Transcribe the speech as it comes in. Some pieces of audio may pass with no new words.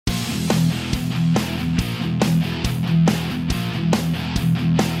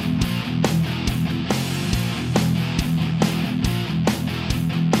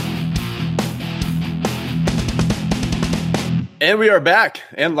And we are back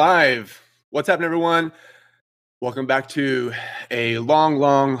and live. What's happening, everyone? Welcome back to a long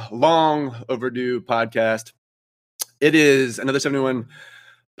overdue podcast. It is another 71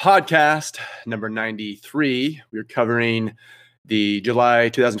 podcast, number 93. We're covering the July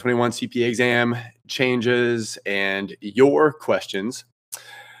 2021 CPA exam changes and your questions.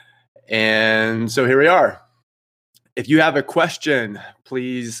 And so here we are. If you have a question,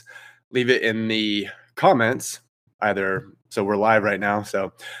 please leave it in the comments. So we're live right now.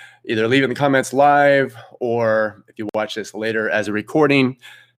 So either leave it in the comments live, or if you watch this later as a recording,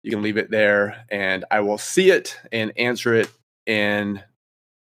 you can leave it there and I will see it and answer it in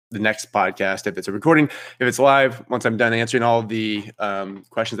the next podcast. If it's a recording, if it's live, once I'm done answering all the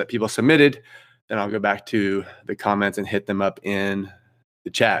questions that people submitted, then I'll go back to the comments and hit them up in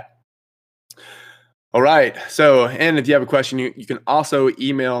the chat. All right. So, and if you have a question, you can also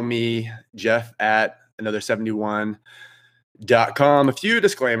email me, Jeff at another71.com. A few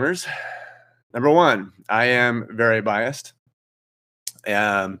disclaimers. Number one, I am very biased.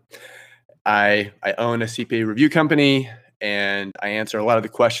 I own a CPA review company and I answer a lot of the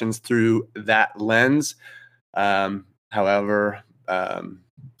questions through that lens. However, I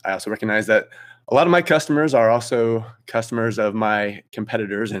also recognize that a lot of my customers are also customers of my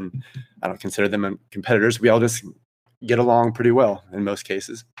competitors, and I don't consider them competitors. We all just get along pretty well in most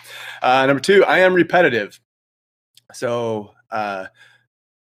cases. Number two, I am repetitive. So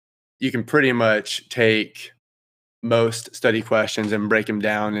you can pretty much take most study questions and break them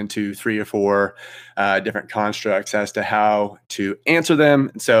down into 3 or 4 different constructs as to how to answer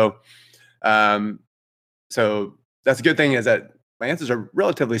them. So that's a good thing, is that my answers are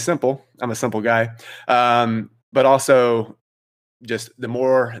relatively simple. I'm a simple guy. But also, just the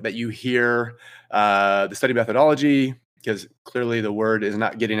more that you hear the study methodology, because clearly the word is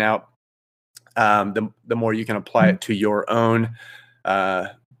not getting out, the more you can apply it to your own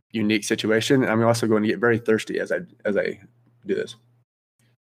unique situation. And I'm also going to get very thirsty as I do this.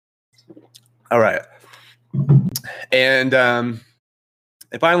 All right. And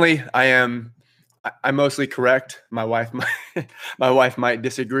finally, I'm mostly correct. My wife might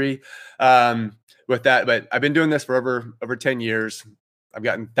disagree with that, but I've been doing this for over 10 years. I've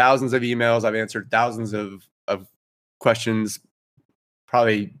gotten thousands of emails. I've answered thousands of questions,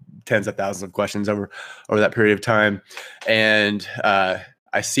 probably tens of thousands of questions over that period of time. And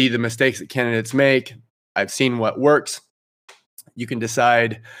I see the mistakes that candidates make. I've seen what works. You can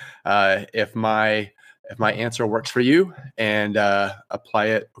decide if my answer works for you and apply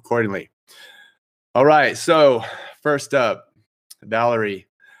it accordingly. All right. So first up, Valerie,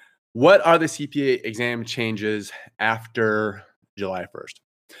 what are the CPA exam changes after July 1st?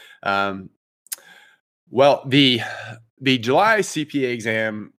 Well, the July CPA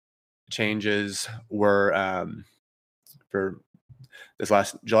exam changes were for this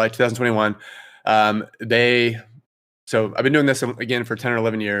last July 2021. So I've been doing this again for 10 or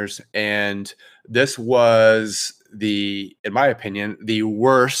 11 years, and this was in my opinion, the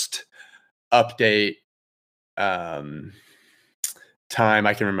worst update time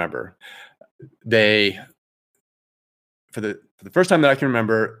I can remember. For the first time that I can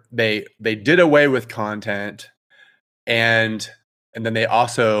remember, they did away with content, and then they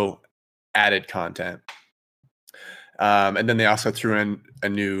also added content. And then they also threw in a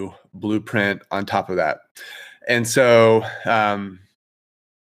new blueprint on top of that. And so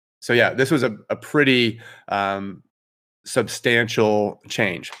yeah, this was a pretty substantial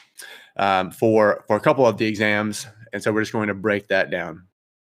change for a couple of the exams. And so we're just going to break that down.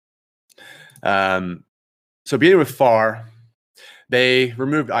 So beginning with FAR, they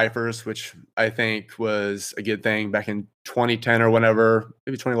removed IFRS, which I think was a good thing back in 2010 or whenever,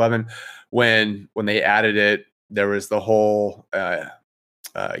 maybe 2011, when they added it. There was the whole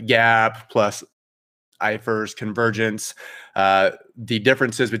gap plus IFRS convergence. The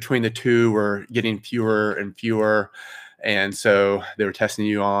differences between the two were getting fewer and fewer. And so they were testing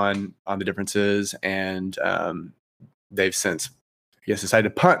you on the differences, and they've since, I guess, decided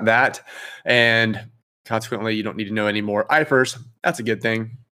to punt that. And consequently, you don't need to know any more IFRS. That's a good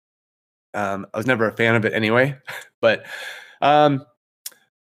thing. I was never a fan of it anyway. But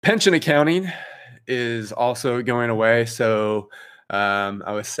pension accounting is also going away. So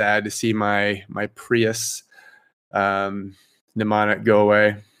I was sad to see my Prius mnemonic go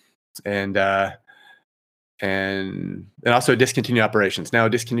away, and also discontinued operations. Now,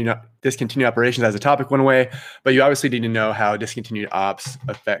 discontinued operations as a topic went away, but you obviously need to know how discontinued ops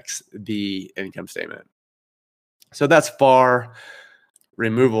affects the income statement. So that's FAR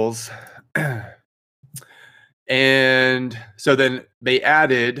removals. And so then they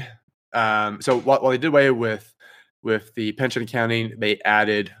added, so while they did away with with the pension accounting, they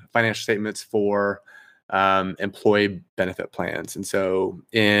added financial statements for employee benefit plans. And so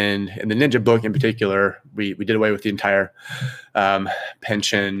in the Ninja book in particular, we did away with the entire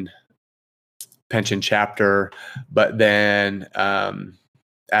pension chapter, but then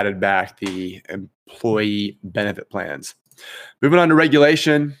added back the employee benefit plans. Moving on to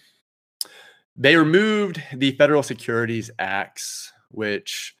regulation, they removed the federal securities acts,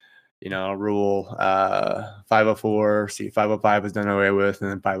 which, rule 504, 505 was done away with, and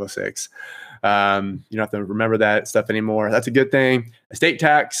then 506. You don't have to remember that stuff anymore. That's a good thing. Estate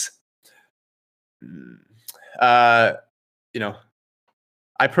tax, I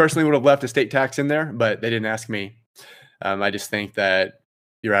personally would have left estate tax in there, but they didn't ask me. I just think that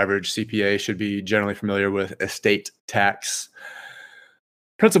your average CPA should be generally familiar with estate tax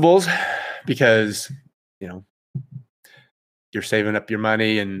principles, because you're saving up your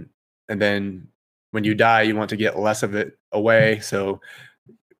money, and then when you die, you want to get less of it away. So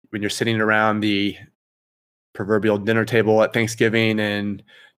when you're sitting around the proverbial dinner table at Thanksgiving and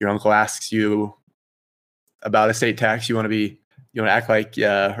your uncle asks you about estate tax, you want to act like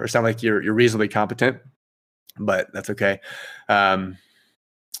or sound like you're reasonably competent, but that's okay. And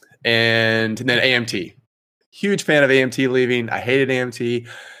then AMT. Huge fan of AMT leaving. I hated AMT.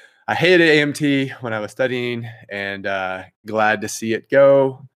 I hated AMT when I was studying, and glad to see it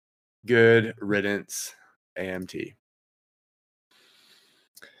go. Good riddance, AMT.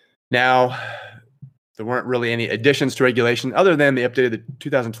 Now, there weren't really any additions to regulation other than they updated the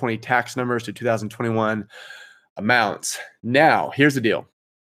 2020 tax numbers to 2021 amounts. Now, here's the deal.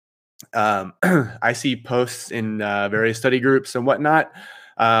 I see posts in various study groups and whatnot,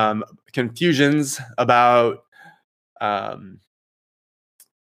 confusions about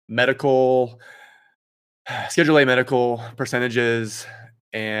medical, Schedule A medical percentages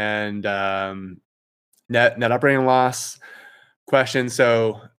and net operating loss questions.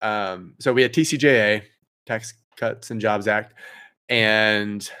 So we had TCJA, Tax Cuts and Jobs Act,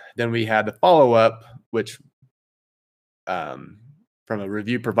 and then we had the follow-up, which from a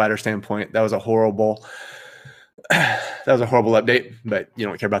review provider standpoint, that was a horrible update, but you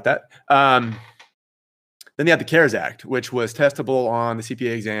don't care about that. Then they had the CARES Act, which was testable on the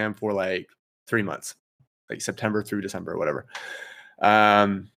CPA exam for like 3 months, like September through December or whatever.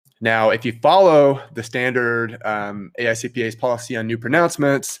 Now, if you follow the standard AICPA's policy on new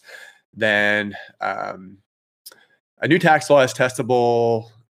pronouncements, then a new tax law is testable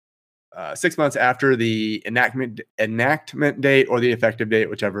 6 months after the enactment date or the effective date,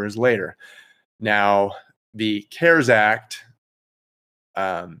 whichever is later. Now, the CARES Act,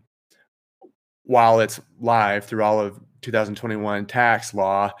 while it's live through all of 2021 tax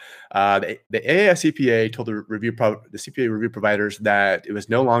law, the AICPA told the CPA review providers that it was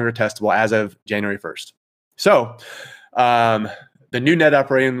no longer testable as of January 1st. So the new net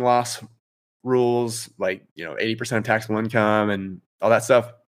operating loss rules, like 80% of taxable income and all that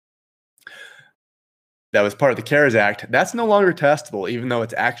stuff, that was part of the CARES Act, that's no longer testable, even though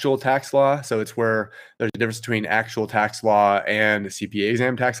it's actual tax law. So it's where there's a difference between actual tax law and the CPA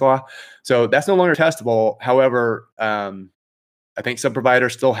exam tax law. So that's no longer testable. However, I think some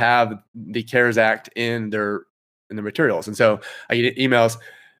providers still have the CARES Act in their materials. And so I get emails,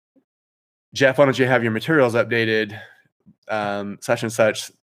 Jeff, why don't you have your materials updated, such and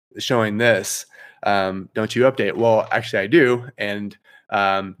such, showing this? Don't you update? Well, actually I do. And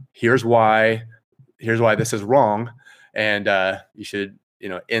here's why this is wrong. And you should,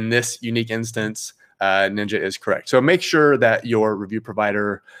 in this unique instance, Ninja is correct. So make sure that your review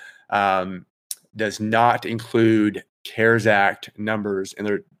provider does not include CARES Act numbers in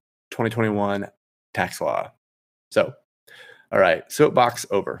their 2021 tax law. So, all right, soapbox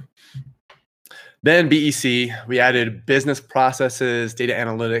over. Then BEC, we added business processes, data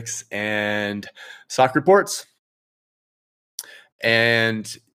analytics, and SOC reports. And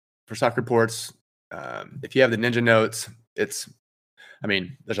for SOC reports, if you have the Ninja notes, there's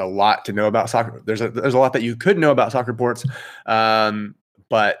a lot to know about SOC. There's a lot that you could know about SOC reports,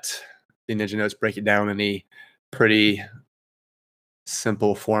 but the Ninja notes break it down in a pretty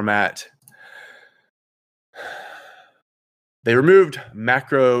simple format. They removed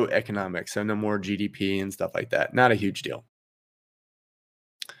macroeconomics, so no more GDP and stuff like that. Not a huge deal.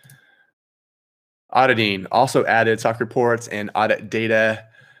 Auditing also added SOC reports and audit data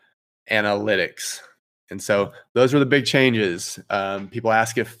analytics. And so those were the big changes. People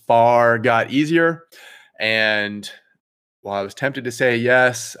ask if FAR got easier. And while I was tempted to say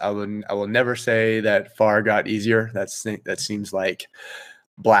yes, I will never say that FAR got easier. That seems like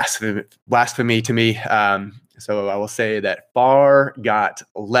blasphemy to me. So I will say that FAR got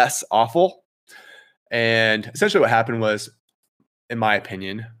less awful. And essentially what happened was, in my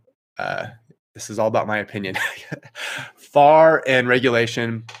opinion, this is all about my opinion, FAR and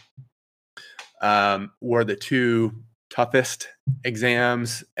regulation were the two toughest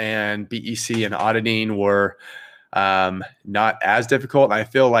exams, and BEC and auditing were not as difficult. And I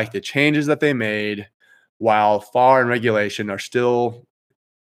feel like the changes that they made, while FAR and regulation are still,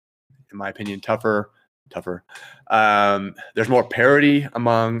 in my opinion, tougher. There's more parity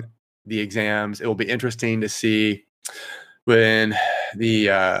among the exams. It will be interesting to see when the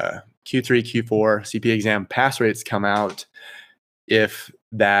Q3, Q4 CPA exam pass rates come out, if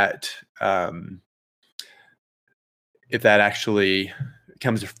that actually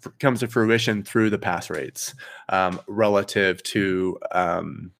comes to fruition through the pass rates relative to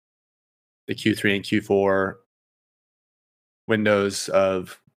the Q3 and Q4 windows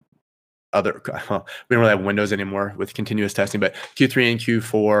of other. Well, we don't really have windows anymore with continuous testing, but Q3 and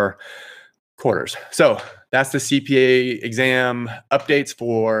Q4 quarters. So that's the CPA exam updates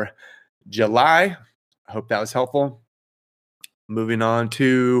for July. I hope that was helpful. Moving on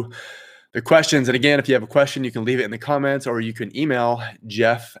to the questions. And again, if you have a question, you can leave it in the comments, or you can email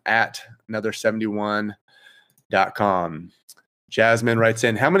jeff@another71.com. Jasmine writes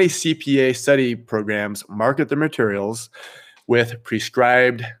in, how many CPA study programs market their materials with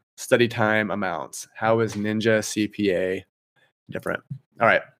prescribed study time amounts? How is Ninja CPA different? All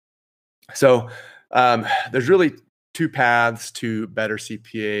right. So there's really two paths to better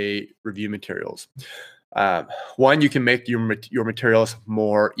CPA review materials. One, you can make your materials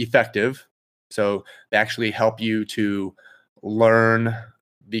more effective. So they actually help you to learn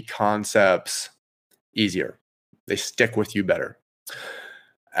the concepts easier. They stick with you better.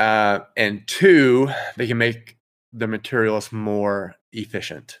 And two, they can make the materials more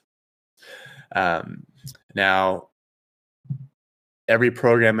efficient. Now, every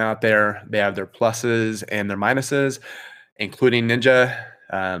program out there, they have their pluses and their minuses, including Ninja.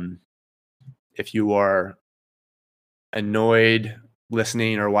 If you are annoyed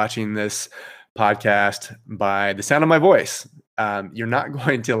listening or watching this podcast by the sound of my voice, you're not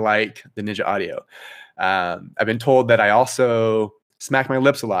going to like the Ninja audio. I've been told that I also smack my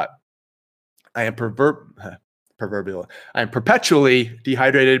lips a lot. I am proverbial. I am perpetually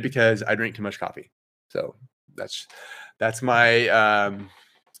dehydrated because I drink too much coffee. So that's my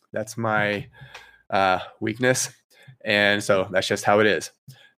weakness, and so that's just how it is.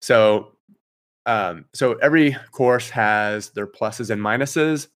 So every course has their pluses and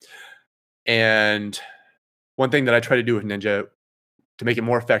minuses, and one thing that I try to do with Ninja to make it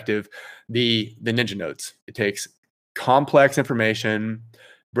more effective, the Ninja notes. It takes complex information,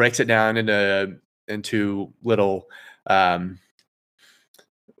 breaks it down into little,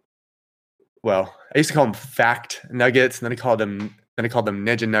 well, I used to call them fact nuggets, and then I called them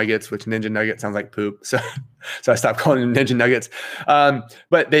Ninja nuggets, which Ninja nugget sounds like poop. So I stopped calling them Ninja nuggets.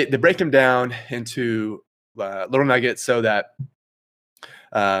 But they break them down into little nuggets so that,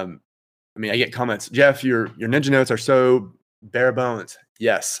 I get comments, Jeff, your Ninja notes are so bare bones.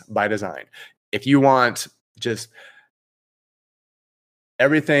 Yes, by design. If you want just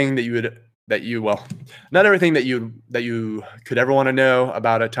everything not everything that you could ever want to know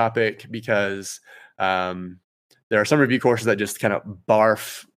about a topic, because there are some review courses that just kind of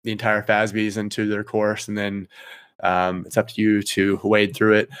barf the entire FASBs into their course, and then it's up to you to wade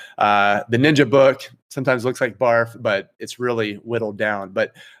through it. The Ninja book sometimes looks like barf, but it's really whittled down.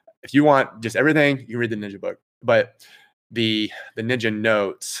 But if you want just everything, you can read the Ninja book. But the Ninja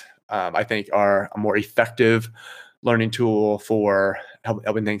notes, I think, are a more effective learning tool for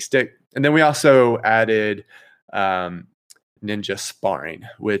helping things stick. And then we also added Ninja Sparring,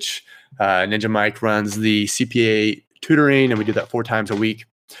 which Ninja Mike runs the CPA tutoring, and we do that 4 times a week.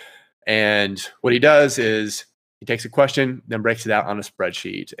 And what he does is he takes a question, then breaks it out on a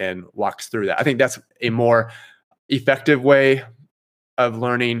spreadsheet and walks through that. I think that's a more effective way of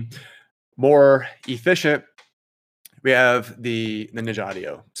learning, more efficient. We have the Ninja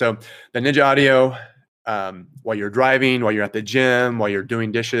audio. So the Ninja audio, while you're driving, while you're at the gym, while you're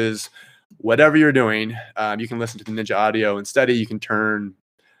doing dishes, whatever you're doing, you can listen to the Ninja audio and study. You can turn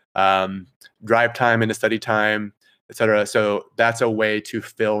drive time into study time, etc. So that's a way to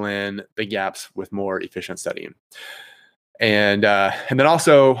fill in the gaps with more efficient studying. And then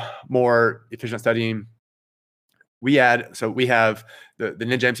also more efficient studying, we have the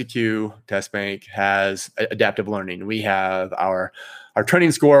Ninja MCQ test bank has adaptive learning. We have our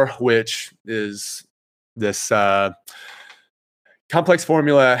training score, which is this complex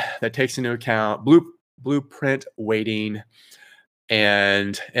formula that takes into account blueprint weighting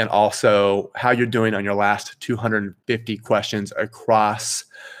and also how you're doing on your last 250 questions across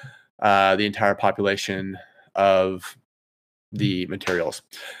the entire population of the materials.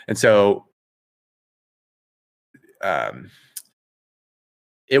 And so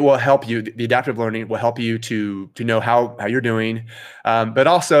it will help you. The adaptive learning will help you to know how you're doing. But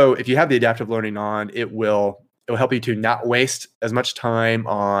also, if you have the adaptive learning on, it will help you to not waste as much time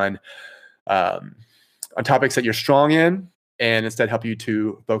on topics that you're strong in, and instead help you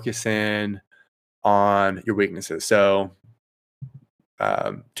to focus in on your weaknesses. So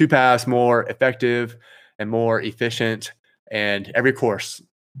 2 paths, more effective and more efficient. And every course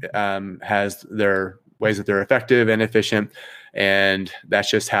has their ways that they're effective and efficient. And that's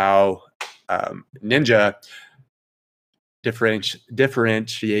just how Ninja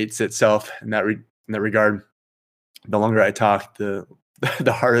differentiates itself in that regard. The longer I talk, the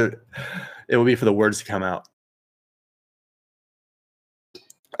harder it will be for the words to come out.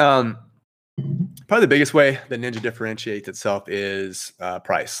 Probably the biggest way that Ninja differentiates itself is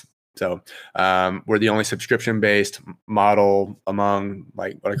price. So we're the only subscription-based model among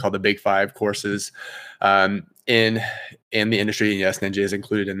like what I call the big 5 courses in the industry. And yes, Ninja is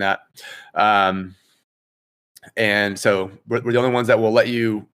included in that. And so we're the only ones that will let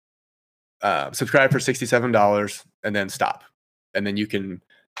you subscribe for $67 and then stop. And then you can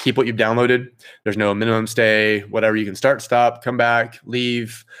keep what you've downloaded. There's no minimum stay, whatever. You can start, stop, come back,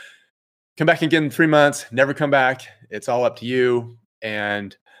 leave, come back again in 3 months, never come back. It's all up to you.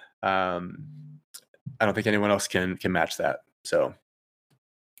 And I don't think anyone else can match that. So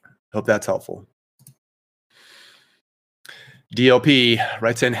hope that's helpful. DLP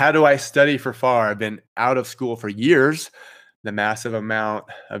writes in, how do I study for FAR? I've been out of school for years. The massive amount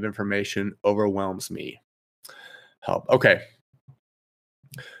of information overwhelms me. Help. Okay.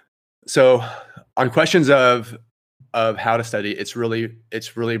 So on questions of how to study, it's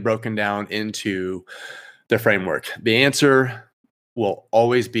really broken down into the framework. The answer will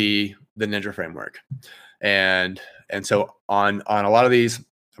always be the Ninja framework. And so on a lot of these,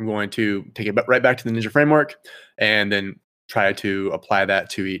 I'm going to take it right back to the Ninja framework and then try to apply that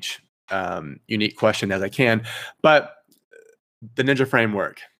to each unique question as I can. But the Ninja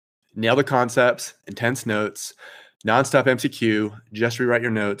framework, nail the concepts, intense notes, nonstop MCQ, just rewrite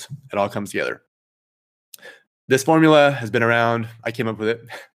your notes. It all comes together. This formula has been around. I came up with it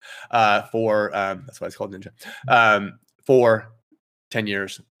for, that's why it's called Ninja, for 10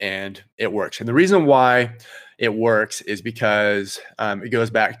 years, and it works. And the reason why it works is because it goes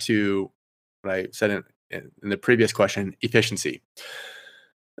back to what I said in the previous question, efficiency.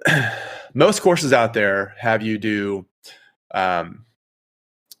 Most courses out there have you do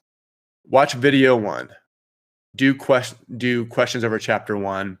watch video 1, do questions over chapter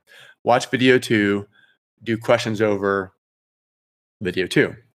 1, watch video 2, do questions over video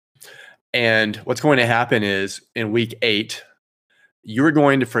 2. And what's going to happen is in week 8, you're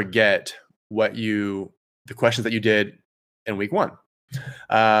going to forget the questions that you did in week 1.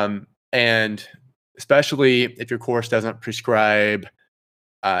 And especially if your course doesn't prescribe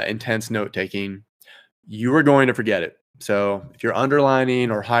intense note taking, you are going to forget it. So if you're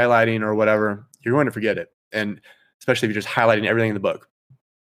underlining or highlighting or whatever, you're going to forget it. And especially if you're just highlighting everything in the book.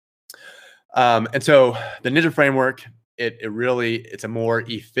 And so the Ninja framework, it's a more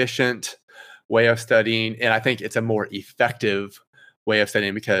efficient way of studying. And I think it's a more effective way of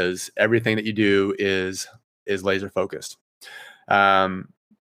studying because everything that you do is laser focused. And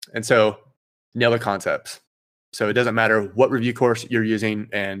so nail the concepts. So it doesn't matter what review course you're using,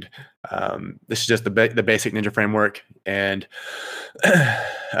 and this is just the basic Ninja framework. And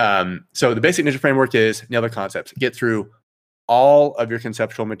so the basic Ninja framework is nail the concepts. Get through all of your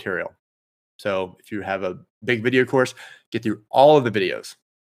conceptual material. So if you have a big video course, get through all of the videos.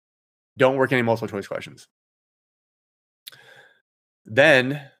 Don't work any multiple choice questions.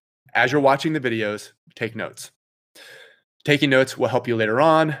 Then, as you're watching the videos, take notes. Taking notes will help you later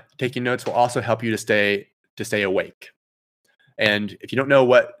on. Taking notes will also help you to stay awake. And if you don't know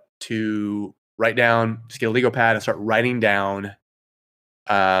what to write down, just get a legal pad and start writing down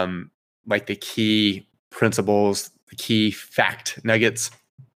like the key principles, the key fact nuggets.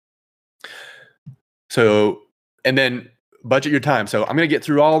 So, and then budget your time. So I'm going to get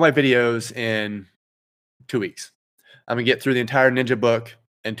through all of my videos in 2 weeks. I'm going to get through the entire Ninja book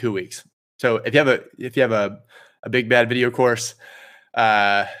in 2 weeks. So if you have a big bad video course,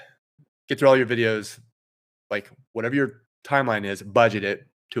 get through all your videos, like whatever your timeline is, budget it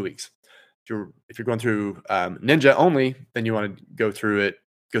 2 weeks. If you're going through Ninja only, then you want to go through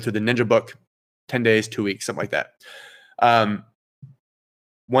the Ninja book, 10 days, 2 weeks, something like that.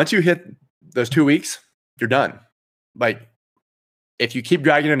 Once you hit those 2 weeks, you're done. Like if you keep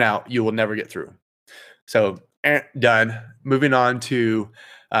dragging it out, you will never get through. So done. Moving on to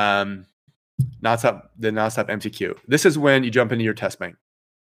the nonstop MCQ. This is when you jump into your test bank.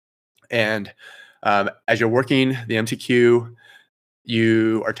 And as you're working the MCQ,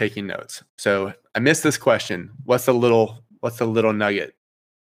 you are taking notes. So I missed this question. What's the little nugget?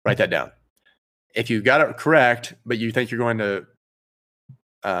 Write that down. If you got it correct, but you think you're going to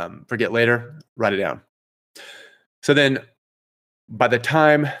forget later, write it down. So then by the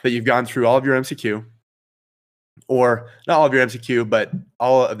time that you've gone through all of your MCQ, or not all of your MCQ, but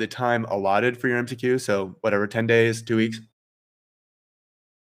all of the time allotted for your MCQ, so whatever, 10 days, 2 weeks,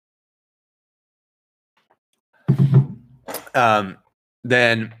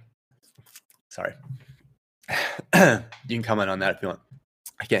 then, sorry, you can comment on that if you want.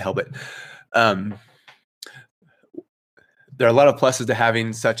 I can't help it. There are a lot of pluses to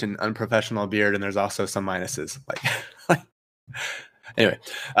having such an unprofessional beard, and there's also some minuses. Anyway,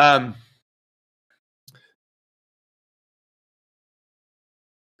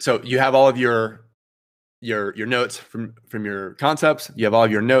 so you have all of your notes from your concepts. You have all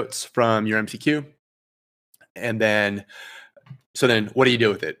of your notes from your MCQ, and then what do you do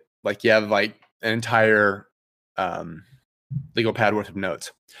with it? Like, you have like an entire legal pad worth of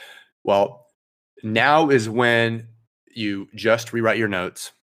notes. Well, now is when you just rewrite your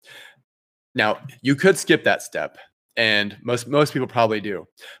notes. Now, you could skip that step, and most people probably do,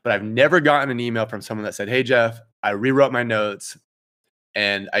 but I've never gotten an email from someone that said, "Hey, Jeff, I rewrote my notes,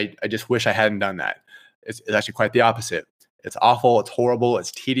 and I just wish I hadn't done that." It's actually quite the opposite. It's awful, it's horrible,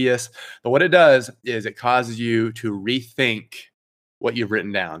 it's tedious. But what it does is it causes you to rethink what you've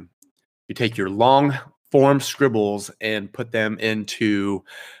written down. You take your long form scribbles and put them into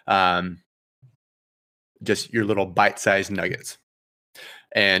just your little bite-sized nuggets.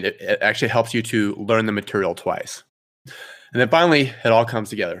 And it actually helps you to learn the material twice. And then finally, it all comes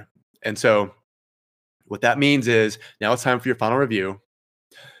together. And so what that means is now it's time for your final review.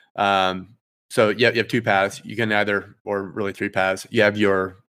 So you have two paths. You can either, or really three paths. You have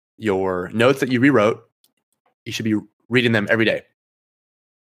your notes that you rewrote. You should be reading them every day.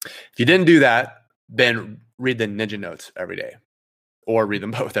 If you didn't do that, then read the Ninja notes every day, or read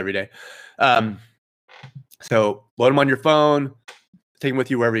them both every day. So load them on your phone, take them with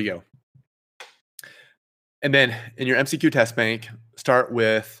you wherever you go. And then in your MCQ test bank, start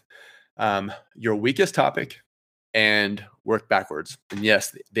with your weakest topic and work backwards. And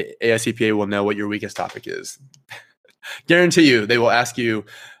yes, the AICPA will know what your weakest topic is. Guarantee you, they will ask you,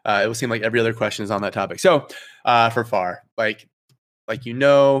 it will seem like every other question is on that topic. So for FAR, you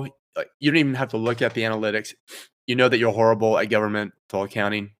don't even have to look at the analytics. You know that you're horrible at governmental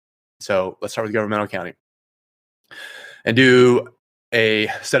accounting. So let's start with governmental accounting. And do a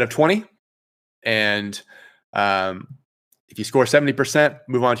set of 20. And if you score 70%,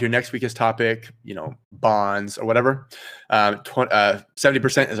 move on to your next weakest topic, bonds or whatever.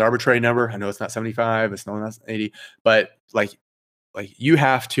 70% is an arbitrary number. I know it's not 75, it's not 80, but you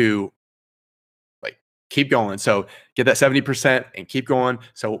have to keep going. So get that 70% and keep going.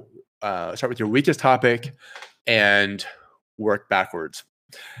 So start with your weakest topic and work backwards.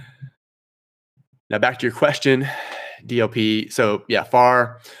 Now back to your question, DLP. So yeah,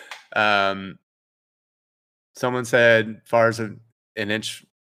 FAR. Someone said FAR is an inch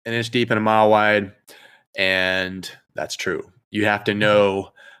deep and a mile wide, and that's true. You have to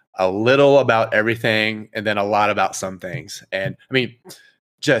know a little about everything and then a lot about some things. And I mean,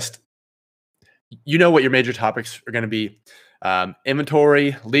 just what your major topics are going to be: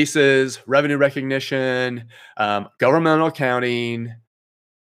 inventory, leases, revenue recognition, governmental accounting,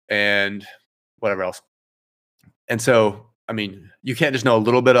 and whatever else. And so, I mean, you can't just know a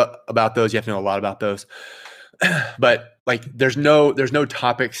little bit about those. You have to know a lot about those. But there's no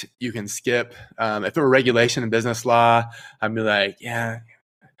topics you can skip. If it were regulation and business law, I'd be like, yeah,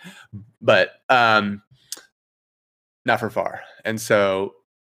 but not for FAR. And so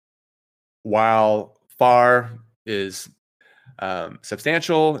while FAR is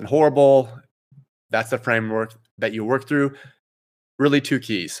substantial and horrible, that's the framework that you work through. Really, two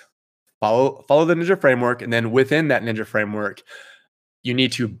keys: follow the Ninja framework, and then within that Ninja framework, you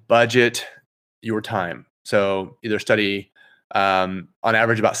need to budget your time. So either study on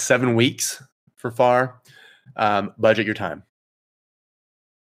average about 7 weeks for FAR. Budget your time.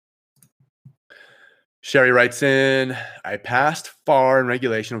 Sherry writes in, I passed FAR and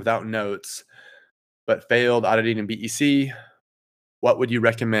regulation without notes, but failed auditing and BEC. What would you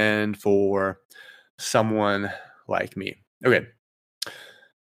recommend for someone like me? Okay.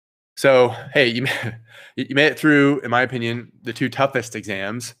 So, hey, you made it through, in my opinion, the two toughest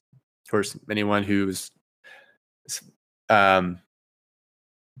exams. Of course, anyone who's of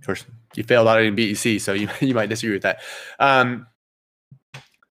course, you failed auditing BEC, so you might disagree with that.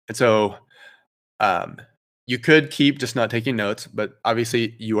 And so you could keep just not taking notes, but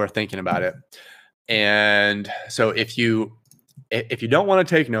obviously you are thinking about it. And so if you don't want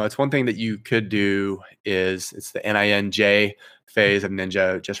to take notes, one thing that you could do is it's the NINJ phase of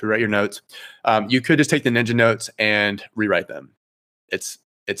Ninja. Just rewrite your notes. You could just take the Ninja notes and rewrite them. It's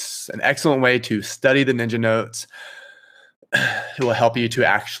an excellent way to study the Ninja notes. It will help you to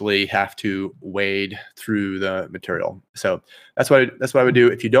actually have to wade through the material. So that's what I would do.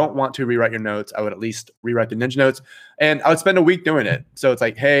 If you don't want to rewrite your notes, I would at least rewrite the Ninja notes, and I would spend a week doing it. So it's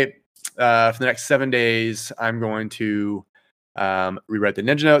like, hey, for the next 7 days, I'm going to rewrite the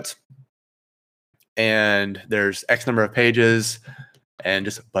Ninja notes, and there's X number of pages, and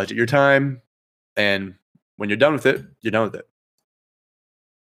just budget your time. And when you're done with it, you're done with it.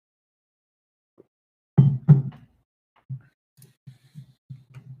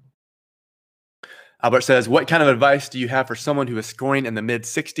 Albert says, what kind of advice do you have for someone who is scoring in the mid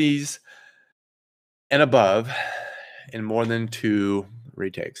 60s and above in more than 2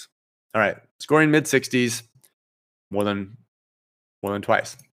 retakes? All right, scoring mid 60s, more than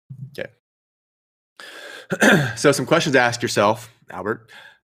twice. Okay. So some questions to ask yourself, Albert.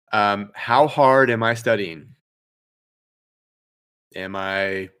 How hard am I studying?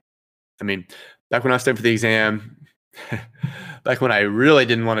 I mean, back when I was studying for the exam, back when I really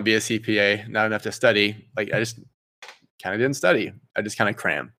didn't want to be a CPA, not enough to study, like I just kind of didn't study. I just kind of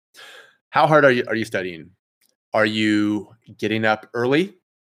cram. How hard are you studying? Are you getting up early?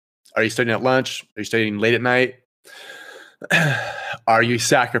 Are you studying at lunch? Are you studying late at night? Are you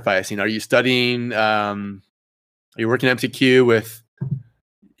sacrificing? Are you studying? Are you working MCQ with,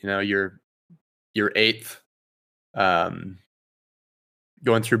 your eighth, going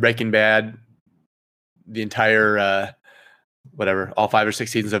through Breaking Bad, the entire all 5 or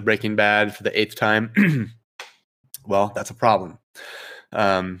 6 seasons of Breaking Bad for the 8th time? Well, that's a problem.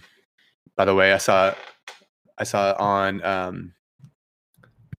 By the way, I saw on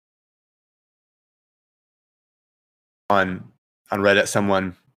Reddit,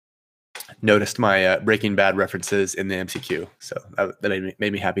 someone noticed my Breaking Bad references in the MCQ, so that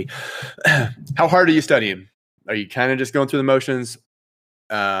made me happy. How hard are you studying? Are you kind of just going through the motions,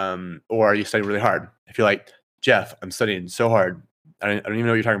 or are you studying really hard? If you're like, Jeff, I'm studying so hard, I don't even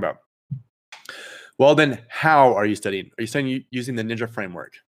know what you're talking about. Well, then how are you studying? Are you studying using the Ninja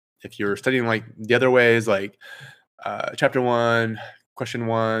framework? If you're studying like the other ways, like chapter 1, question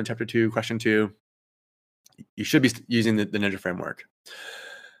 1, chapter 2, question 2, you should be using the Ninja framework.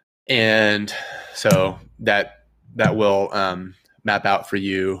 And so that will map out for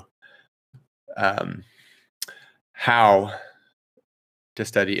you how to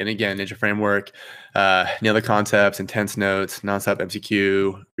study. And again, Ninja framework, nail the concepts, intense notes, nonstop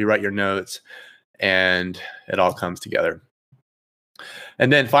MCQ, rewrite your notes, and it all comes together.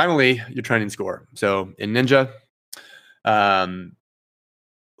 And then finally, your training score. So in Ninja,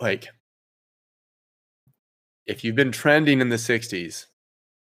 like if you've been trending in the 60s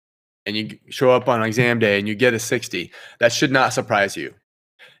and you show up on exam day and you get a 60, that should not surprise you.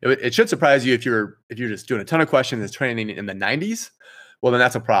 It should surprise you if you're just doing a ton of questions and training in the 90s. Well, then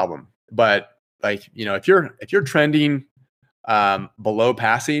that's a problem. But like, if you're trending below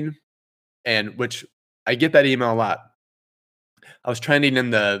passing, and which I get that email a lot. I was trending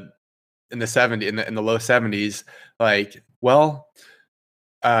in the 70s, in the low 70s. Like, well,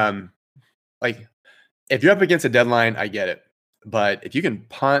 like if you're up against a deadline, I get it. But if you can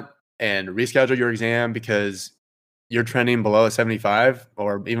punt and reschedule your exam because you're trending below a 75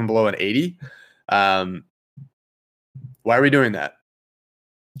 or even below an 80, why are we doing that?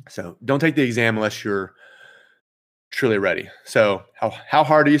 So don't take the exam unless you're truly ready. So how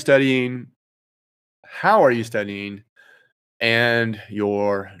hard are you studying? How are you studying? And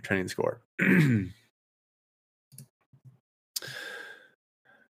your training score.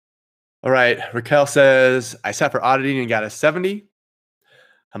 All right. Raquel says, I sat for auditing and got a 70.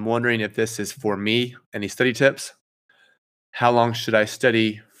 I'm wondering if this is for me. Any study tips? How long should I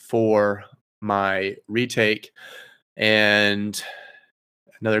study for my retake? And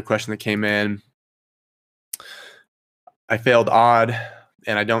another question that came in. I failed AUD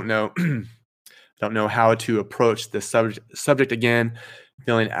and I don't know how to approach the subject again,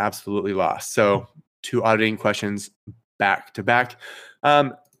 feeling absolutely lost. So 2 auditing questions back to back.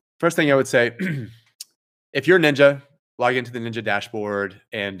 First thing I would say, if you're Ninja, log into the Ninja dashboard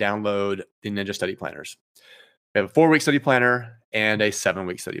and download the Ninja study planners. We have a 4-week study planner and a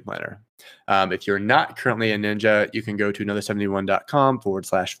 7-week study planner. If you're not currently a Ninja, you can go to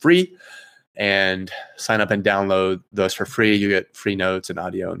another71.com/free and sign up and download those for free. You get free notes and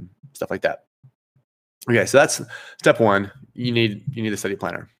audio and stuff like that. Okay, so that's step one. You need a study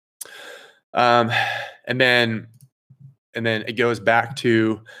planner. And then it goes back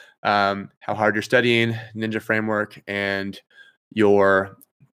to how hard you're studying, Ninja framework, and your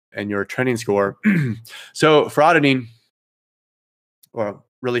training score. So for auditing, or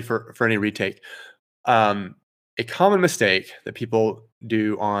really for any retake, a common mistake that people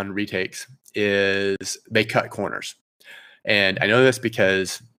do on retakes is they cut corners. And I know this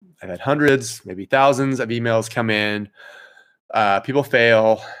because I've had hundreds, maybe thousands of emails come in. People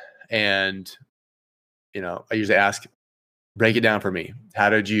fail, and I usually ask, break it down for me. How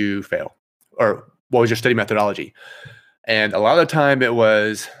did you fail? Or what was your study methodology? And a lot of the time it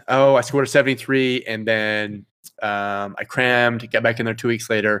was, I scored a 73 and then I crammed, got back in there 2 weeks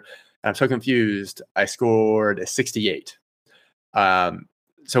later, and I'm so confused. I scored a 68.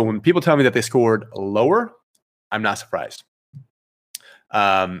 So when people tell me that they scored lower, I'm not surprised.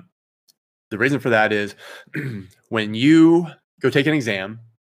 The reason for that is when you go take an exam,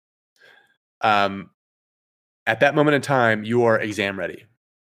 at that moment in time, you are exam ready.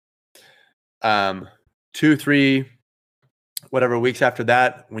 2, 3, whatever weeks after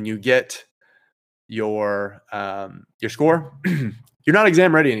that, when you get your score, you're not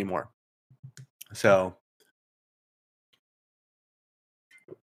exam ready anymore. So,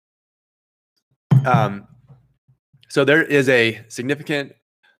 so there is a significant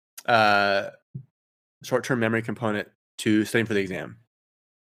short-term memory component to studying for the exam.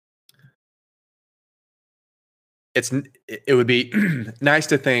 It would be nice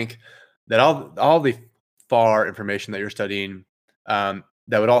to think that all the FAR information that you're studying, that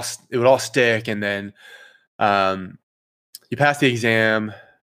it would all stick, and then you pass the exam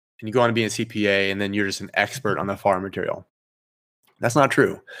and you go on to be a CPA, and then you're just an expert on the FAR material. That's not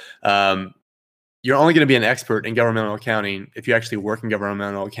true. You're only going to be an expert in governmental accounting if you actually work in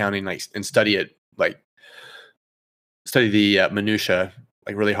governmental accounting, and study it, study the minutia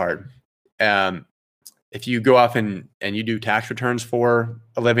really hard. If you go off and you do tax returns for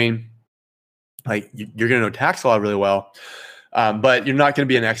a living, you're going to know tax law really well, but you're not going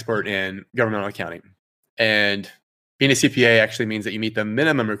to be an expert in governmental accounting. And being a CPA actually means that you meet the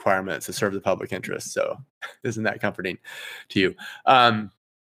minimum requirements to serve the public interest. So isn't that comforting to you? And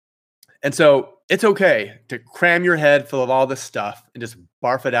so it's okay to cram your head full of all this stuff and just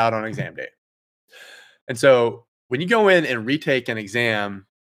barf it out on exam day. And so when you go in and retake an exam,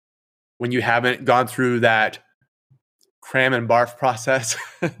 when you haven't gone through that cram and barf process,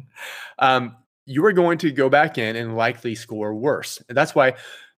 you are going to go back in and likely score worse. And that's why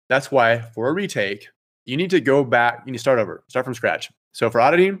for a retake, you need to go back, you need to start over, start from scratch. So for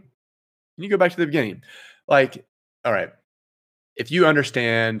auditing, you need to go back to the beginning. All right, if you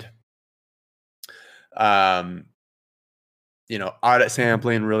understand, audit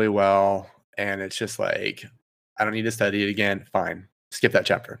sampling really well, and it's just I don't need to study it again, fine. Skip that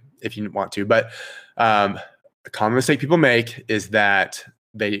chapter if you want to. But a common mistake people make is that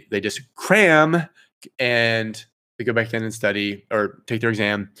they just cram and they go back in and study or take their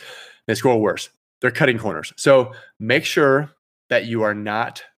exam. They score worse. They're cutting corners. So make sure that you are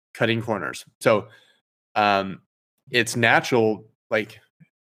not cutting corners. So it's natural,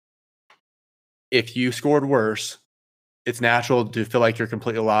 if you scored worse, it's natural to feel like you're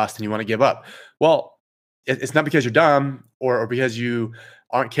completely lost and you want to give up. Well, it's not because you're dumb or because you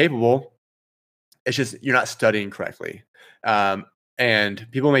aren't capable. It's just you're not studying correctly. And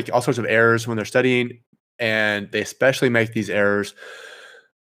people make all sorts of errors when they're studying, and they especially make these errors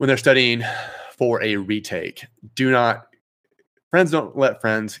when they're studying for a retake. Friends don't let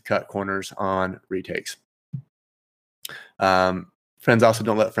friends cut corners on retakes. Friends also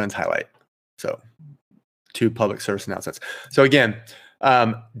don't let friends highlight. So 2 public service announcements. So again,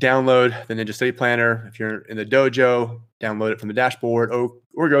 download the Ninja Study Planner. If you're in the dojo, download it from the dashboard,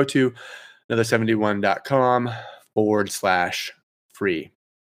 or go to another71.com/free.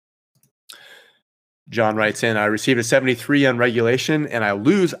 John writes in, I received a 73 on regulation and I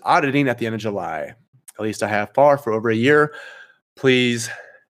lose auditing at the end of July. At least I have FAR for over a year. Please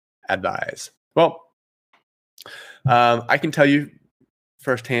advise. Well, I can tell you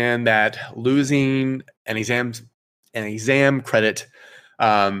firsthand that losing an exam credit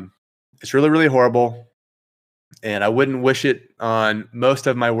is really, really horrible. And I wouldn't wish it on most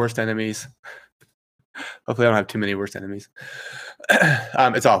of my worst enemies. Hopefully I don't have too many worst enemies.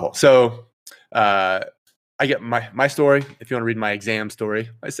 It's awful. So I get my story. If you want to read my exam story,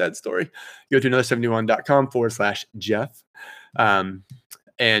 my sad story, go to another71.com/Jeff.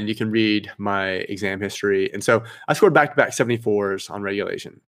 And you can read my exam history. And so I scored back-to-back 74s on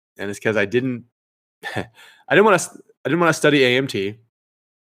regulation. And it's because I didn't want to study AMT.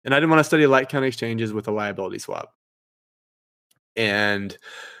 And I didn't want to study like county exchanges with a liability swap. And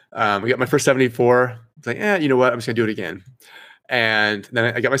we got my first 74. It's like, you know what? I'm just going to do it again. And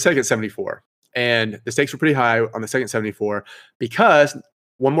then I got my second 74. And the stakes were pretty high on the second 74 because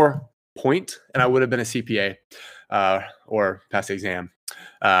one more point and I would have been a CPA or passed the exam.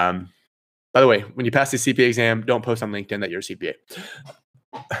 By the way, when you pass the CPA exam, don't post on LinkedIn that you're a CPA.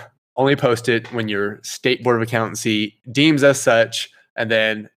 Only post it when your state board of accountancy deems as such, and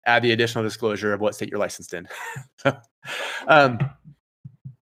then add the additional disclosure of what state you're licensed in.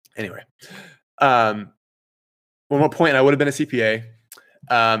 Anyway, one more point, I would have been a CPA.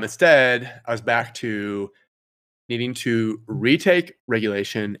 Instead, I was back to needing to retake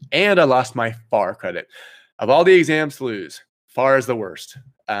regulation, and I lost my FAR credit. Of all the exams to lose, FAR is the worst.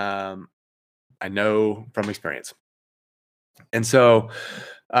 I know from experience. And so,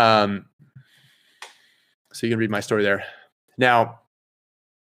 so you can read my story there. Now,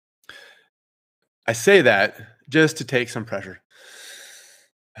 I say that just to take some pressure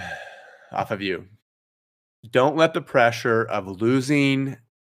off of you. Don't let the pressure of losing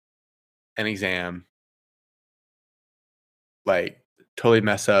an exam like totally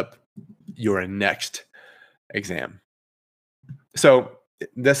mess up your next exam. So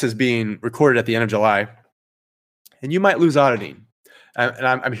this is being recorded at the end of July, and you might lose auditing. And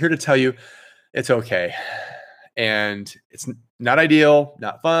I'm here to tell you it's okay. And it's not ideal,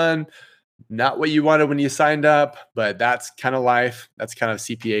 not fun, not what you wanted when you signed up, but that's kind of life. That's kind of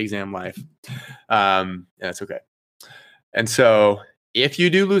CPA exam life. And that's okay. And so if you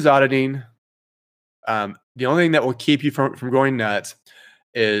do lose auditing, the only thing that will keep you from going nuts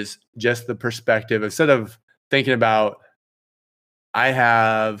is just the perspective. Instead of thinking about, I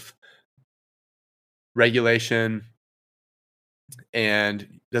have regulation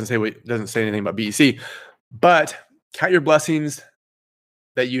and doesn't say anything about BEC, but count your blessings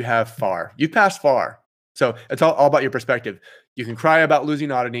that you have FAR. You passed FAR. So it's all about your perspective. You can cry about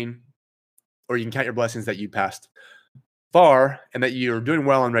losing auditing, or you can count your blessings that you passed FAR and that you're doing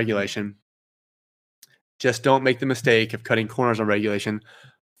well on regulation. Just don't make the mistake of cutting corners on regulation.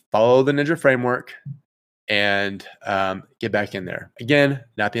 Follow the Ninja framework and get back in there. Again,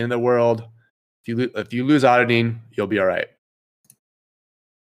 not the end of the world. If you lose auditing, you'll be all right.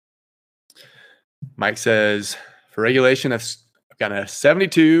 Mike says, for regulation, I've got a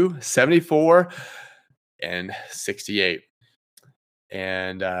 72, 74, and 68.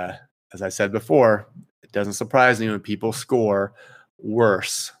 And as I said before, it doesn't surprise me when people score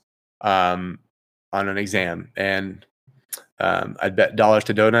worse on an exam. And I'd bet dollars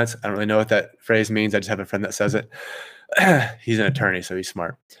to donuts. I don't really know what that phrase means. I just have a friend that says it. He's an attorney, so he's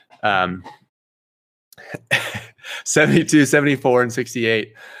smart. 72, 74, and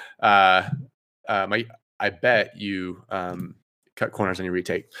 68. I bet you cut corners on your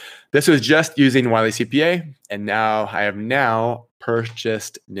retake. This was just using Wiley CPA, and now I have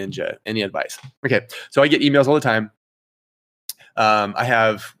purchased Ninja. Any advice? Okay, so I get emails all the time. I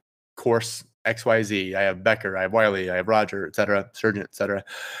have course XYZ, I have Becker, I have Wiley, I have Roger, etc., Surgeon, etc.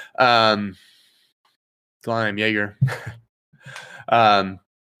 Gleim, Jaeger.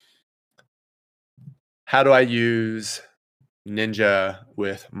 How do I use Ninja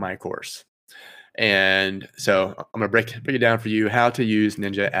with my course? And so I'm going to break it down for you how to use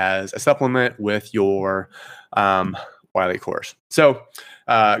Ninja as a supplement with your Wiley course. So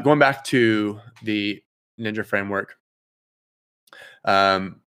going back to the Ninja framework.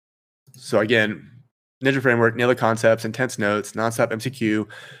 So again, Ninja framework, nail the concepts, intense notes, nonstop MCQ,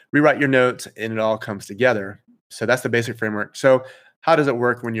 rewrite your notes, and it all comes together. So that's the basic framework. So how does it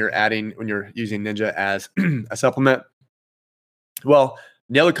work when you're using Ninja as a supplement? Well,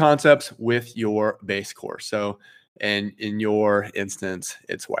 nail the concepts with your base course. So, and in your instance,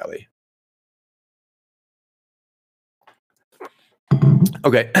 it's Wiley.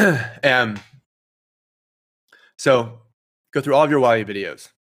 Okay. So go through all of your Wiley videos.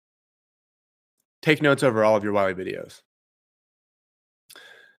 Take notes over all of your Wiley videos.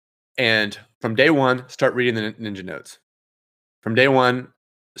 And from day one, start reading the Ninja notes. From day one,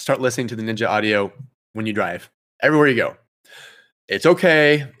 start listening to the Ninja audio when you drive, everywhere you go. It's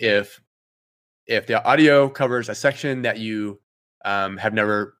okay if the audio covers a section that you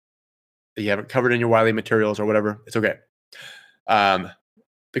haven't covered in your Wiley materials or whatever. It's okay. The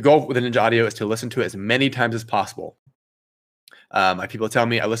goal with the Ninja audio is to listen to it as many times as possible. People tell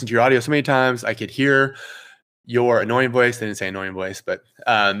me, I listened to your audio so many times, I could hear your annoying voice. They didn't say annoying voice, but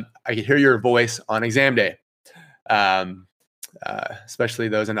I could hear your voice on exam day. Especially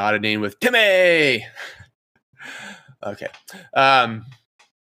those in auditing with Timmy. Okay.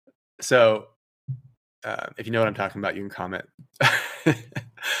 So if you know what I'm talking about, you can comment.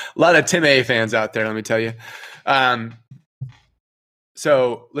 lot of Tim A fans out there, let me tell you.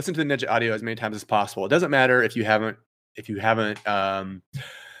 So listen to the Ninja audio as many times as possible. It doesn't matter if you haven't, I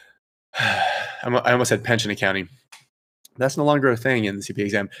almost said pension accounting. That's no longer a thing in the CPA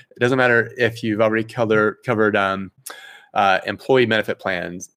exam. It doesn't matter if you've already covered employee benefit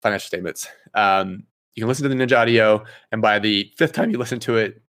plans, financial statements. You can listen to the Ninja audio, and by the 5th time you listen to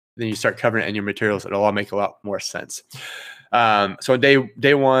it, then you start covering it in your materials. It'll all make a lot more sense. So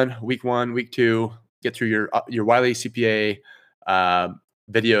day one, week 2, get through your Wiley CPA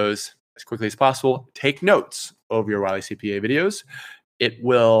videos as quickly as possible. Take notes over your Wiley CPA videos. It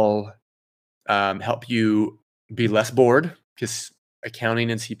will help you be less bored, because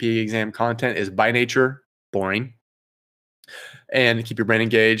accounting and CPA exam content is by nature boring, and keep your brain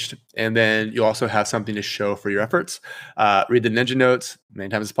engaged. And then you also have something to show for your efforts. Read the Ninja notes many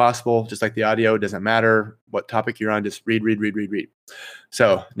times as possible, just like the audio. It doesn't matter what topic you're on, just read.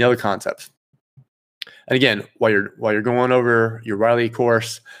 So nail the concepts. And again, while you're going over your Wiley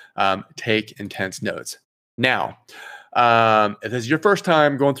course, take intense notes. Now, if this is your first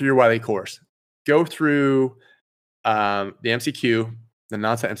time going through your Wiley course, go through the MCQ, the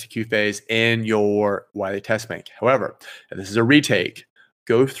non-set MCQ phase in your Wiley test bank. However, if this is a retake,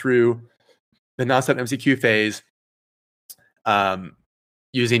 go through the non-set MCQ phase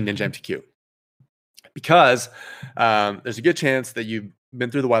using Ninja MCQ, because there's a good chance that you've been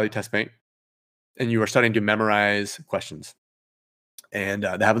through the Wiley test bank and you are starting to memorize questions, and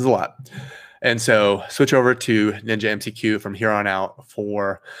that happens a lot. And so switch over to Ninja MCQ from here on out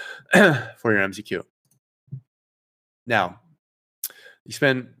for your MCQ. Now, you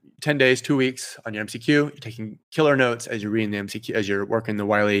spend 10 days, 2 weeks on your MCQ. You're taking killer notes as you're reading the MCQ, as you're working the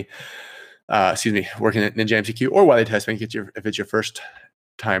Wiley, working at Ninja MCQ or Wiley test bank if it's your first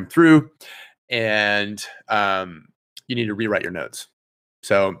time through, and you need to rewrite your notes.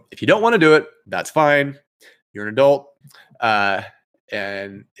 So if you don't want to do it, that's fine. You're an adult,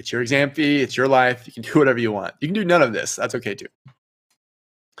 and it's your exam fee. It's your life. You can do whatever you want. You can do none of this. That's okay too.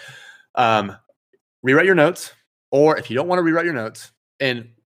 Rewrite your notes. Or if you don't want to rewrite your notes, and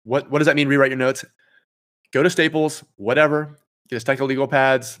what does that mean, rewrite your notes? Go to Staples, whatever, get a stack of legal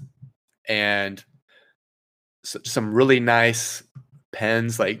pads and some really nice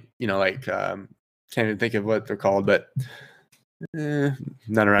pens, like can't even think of what they're called, but none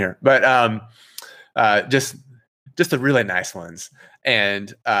around here. But just the really nice ones,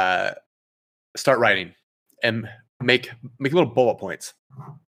 and start writing and make little bullet points.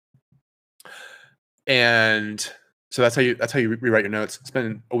 And so that's how you rewrite your notes.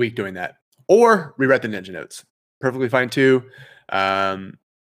 Spend a week doing that, or rewrite the Ninja notes. Perfectly fine too.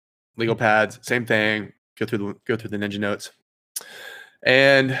 Legal pads, same thing. Go through the Ninja notes,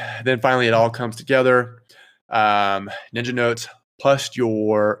 and then finally it all comes together. Ninja notes plus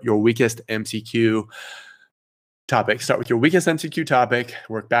your weakest MCQ topic. Start with your weakest MCQ topic,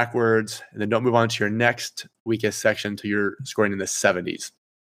 work backwards, and then don't move on to your next weakest section till you're scoring in the 70s.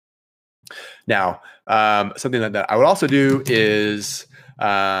 Now, something that I would also do is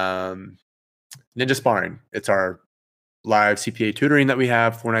Ninja Sparring. It's our live CPA tutoring that we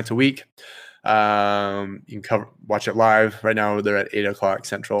have 4 nights a week. You can watch it live. Right now, they're at 8 o'clock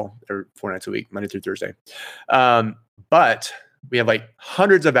Central. They're 4 nights a week, Monday through Thursday. But we have like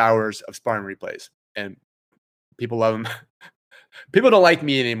hundreds of hours of sparring replays, and people love them. People don't like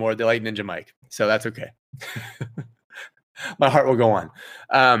me anymore. They like Ninja Mike. So that's okay. My heart will go on.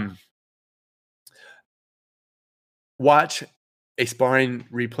 Watch a sparring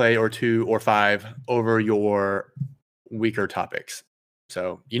replay or 2 or 5 over your weaker topics.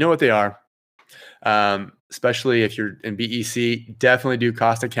 So you know what they are. Especially if you're in BEC, definitely do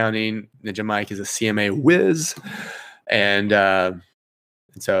cost accounting. Ninja Mike is a CMA whiz. And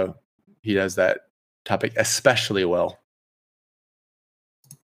so he does that topic especially well.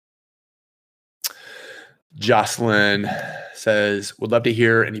 Jocelyn says, would love to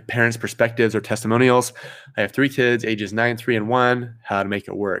hear any parents' perspectives or testimonials. I have 3 kids, ages 9, 3, and 1. How to make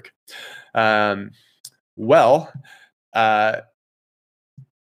it work? So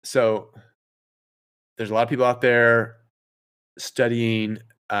there's a lot of people out there studying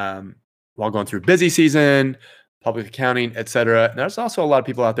while going through busy season, public accounting, etc. And there's also a lot of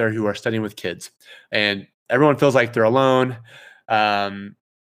people out there who are studying with kids, and everyone feels like they're alone.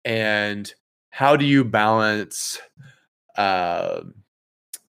 And how do you balance a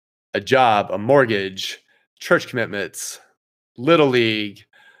job, a mortgage, church commitments, little league,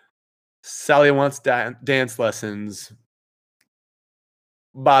 Sally wants dance lessons,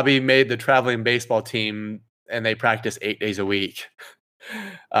 Bobby made the traveling baseball team and they practice 8 days a week.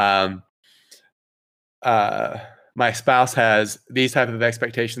 my spouse has these type of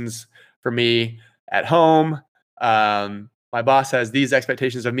expectations for me at home. My boss has these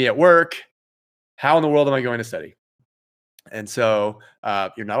expectations of me at work. How in the world am I going to study? And so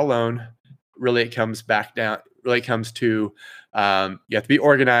you're not alone. Really, it comes back down. Really, it comes to you have to be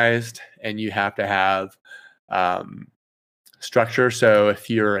organized and you have to have structure. So if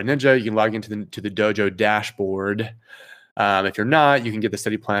you're a ninja, you can log into the dojo dashboard. If you're not, you can get the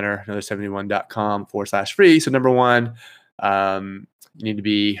study planner, another71.com/free. So number one, you need to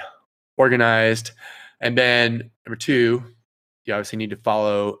be organized. And then number two, you obviously need to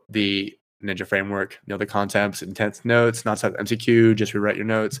follow the Ninja framework, know the concepts, intense notes, not set MCQ, just rewrite your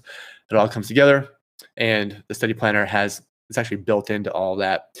notes. It all comes together. And the study planner it's actually built into all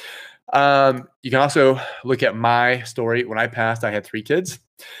that. You can also look at my story. When I passed, I had 3 kids.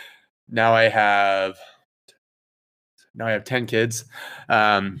 Now I have 10 kids.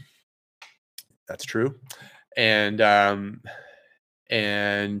 That's true. And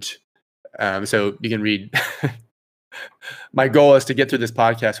so you can read. My goal is to get through this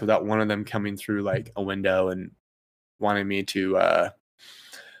podcast without one of them coming through like a window and wanting me to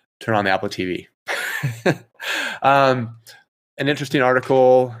turn on the Apple TV. An interesting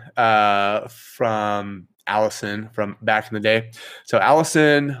article from Allison from back in the day. So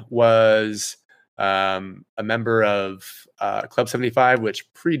Allison was a member of Club 75,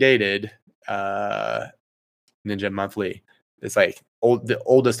 which predated Ninja Monthly. It's like the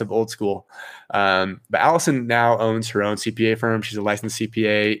oldest of old school. But Allison now owns her own CPA firm. She's a licensed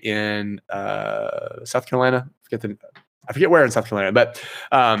CPA in South Carolina. I forget where in South Carolina, but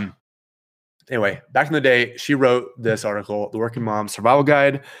anyway, back in the day, she wrote this article, The Working Mom Survival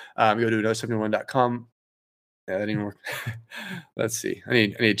Guide. Go to another71.com. Yeah, that didn't work. Let's see. I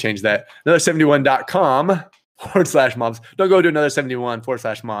need to change that. Another71.com/moms. Don't go to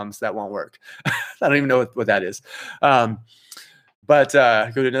another71/moms. That won't work. I don't even know what that is. But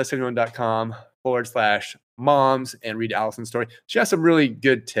go to another71.com/moms and read Allison's story. She has some really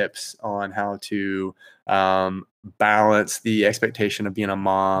good tips on how to balance the expectation of being a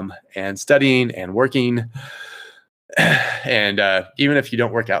mom and studying and working. And even if you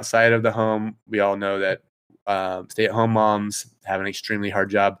don't work outside of the home, we all know that stay-at-home moms have an extremely hard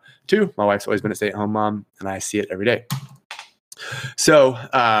job too. My wife's always been a stay-at-home mom, and I see it every day. So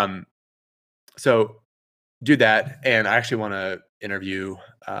do that. And I actually want to interview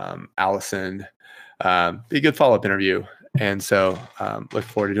Allison, be a good follow-up interview. And so look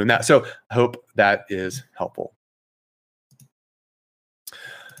forward to doing that. So I hope that is helpful.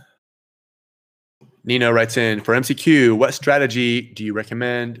 Nino writes in, for MCQ, what strategy do you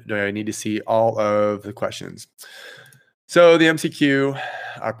recommend? Do I need to see all of the questions? So the MCQ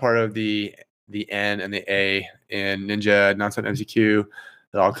are part of the N and the A in Ninja non-stop MCQ.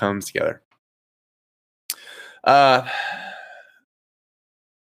 It all comes together. I've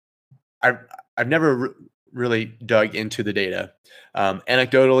never really dug into the data.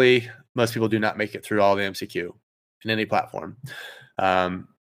 Anecdotally, most people do not make it through all the MCQ in any platform.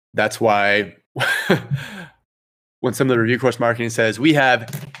 That's why when some of the review course marketing says we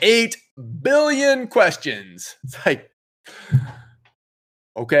have 8 billion questions, it's like,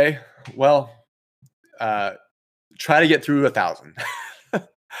 okay, well, try to get through 1,000.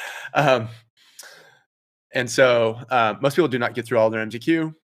 And so most people do not get through all their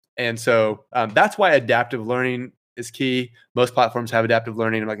MCQ. And so that's why adaptive learning is key. Most platforms have adaptive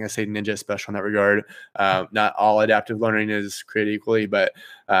learning. I'm not going to say Ninja is special in that regard. Not all adaptive learning is created equally, but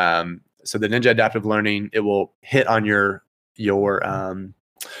so the Ninja adaptive learning, it will hit on your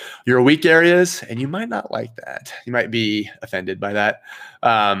weak areas, and you might not like that. You might be offended by that.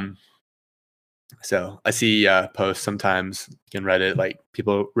 So I see posts sometimes in Reddit, like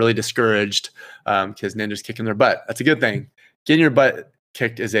people really discouraged because Ninja's kicking their butt. That's a good thing. Getting your butt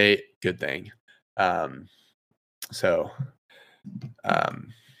kicked is a good thing. So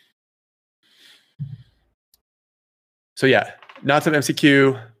yeah, not some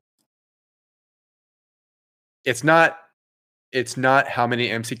MCQ. It's not how many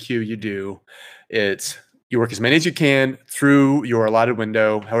MCQ you do. It's you work as many as you can through your allotted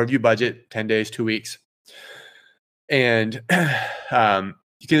window, however you budget, 10 days, 2 weeks. And you can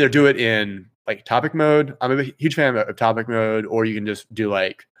either do it in like topic mode. I'm a huge fan of topic mode, or you can just do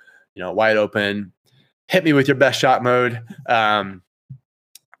like, wide open, hit me with your best shot mode.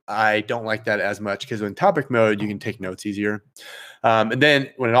 I don't like that as much because in topic mode, you can take notes easier. And then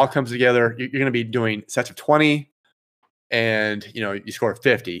when it all comes together, you're going to be doing sets of 20. And you score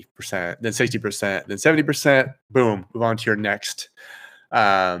 50%, then 60%, then 70%. Boom, move on to your next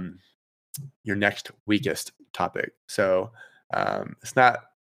weakest topic. So it's not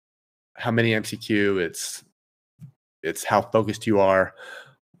how many MCQ. It's It's how focused you are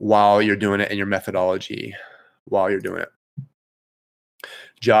while you're doing it and your methodology while you're doing it.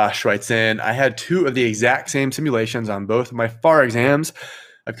 Josh writes in, I had 2 of the exact same simulations on both of my FAR exams.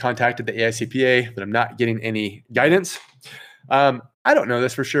 I've contacted the AICPA, but I'm not getting any guidance. I don't know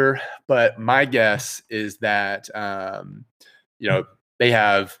this for sure, but my guess is that, they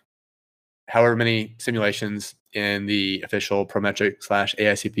have however many simulations in the official Prometric /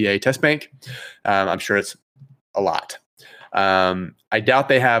 AICPA test bank. I'm sure it's a lot. I doubt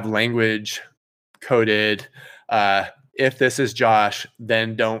they have language coded. If this is Josh,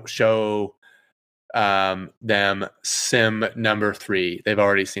 then don't show them sim number 3. They've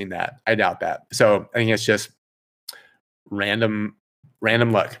already seen that. I doubt that. So I think it's just random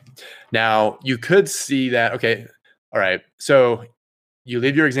luck. Now you could see that, okay, all right. So you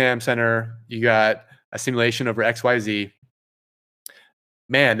leave your exam center, you got a simulation over XYZ.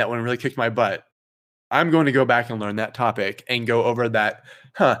 Man, that one really kicked my butt. I'm going to go back and learn that topic and go over that.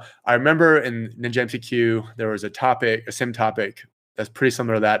 I remember in Ninja MCQ, there was a sim topic that's pretty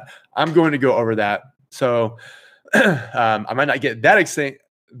similar to that. I'm going to go over that. So I might not get that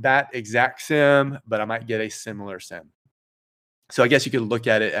exact sim, but I might get a similar sim. So I guess you could look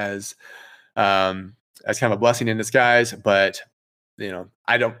at it as kind of a blessing in disguise, but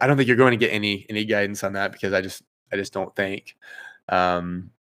I don't think you're going to get any guidance on that, because I just don't think.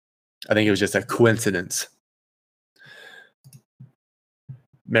 I think it was just a coincidence.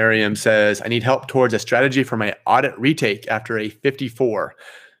 Miriam says, I need help towards a strategy for my audit retake after a 54.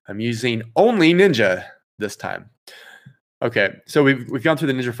 I'm using only Ninja this time. Okay, so we've gone through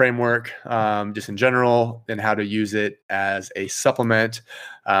the Ninja framework just in general, and how to use it as a supplement.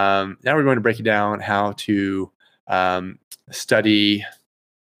 Now we're going to break it down how to study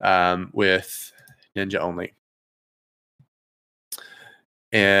with Ninja only.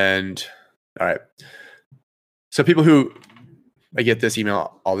 And all right, so people who, I get this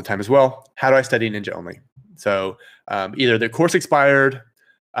email all the time as well. How do I study Ninja only? So either their course expired,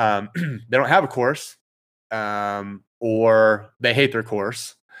 they don't have a course, or they hate their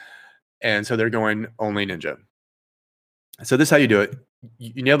course, and so they're going only Ninja. So this is how you do it.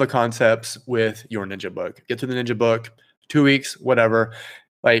 You nail the concepts with your Ninja book. Get through the Ninja book, 2 weeks, whatever.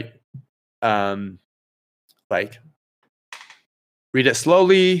 Like read it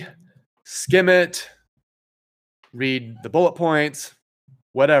slowly, skim it, read the bullet points,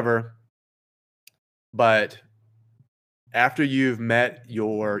 whatever. But after you've met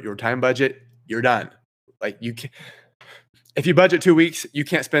your time budget, you're done. Like if you budget 2 weeks, you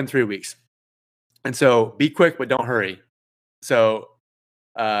can't spend 3 weeks. And so be quick, but don't hurry. So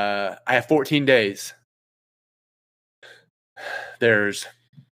I have 14 days. There's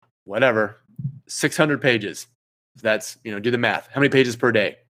 600 pages. That's, do the math. How many pages per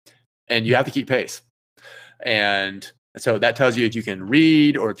day? And you have to keep pace. And so that tells you if you can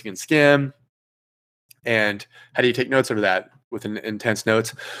read or if you can skim. And how do you take notes over that with an intense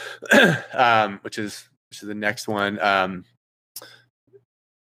notes, which is the next one.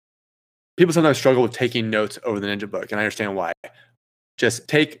 People sometimes struggle with taking notes over the Ninja book, and I understand why. Just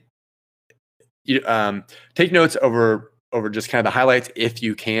take notes over just kind of the highlights if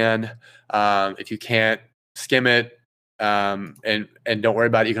you can. If you can't, skim it, and don't worry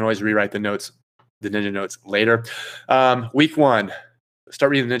about it. You can always rewrite the Ninja notes later. Week 1, start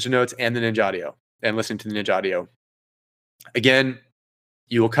reading the Ninja notes and the Ninja audio, and listening to the Ninja audio. Again,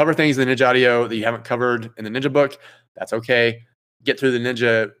 you will cover things in the Ninja audio that you haven't covered in the Ninja book. That's okay. Get through the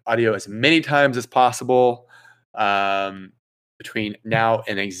Ninja audio as many times as possible between now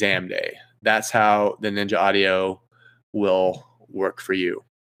and exam day. That's how the Ninja audio will work for you.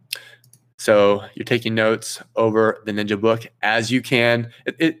 So you're taking notes over the Ninja book as you can.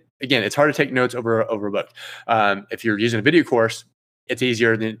 Again, it's hard to take notes over a book. If you're using a video course, it's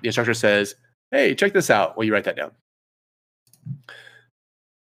easier. The instructor says, hey, check this out. Will you write that down?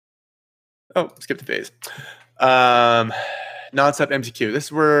 Oh, skip the phase. Non-step MCQ. This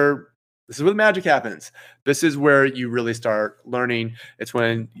is where the magic happens. This is where you really start learning. It's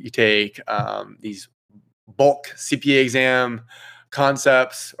when you take these bulk CPA exam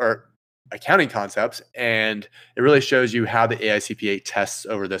concepts or accounting concepts, and it really shows you how the AICPA tests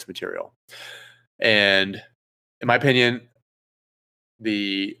over this material. And in my opinion,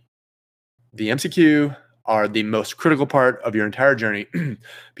 the MCQ are the most critical part of your entire journey,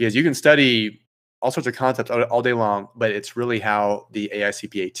 because you can study all sorts of concepts all day long, but it's really how the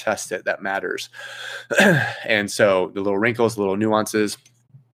AICPA tests it that matters. And so the little wrinkles, the little nuances,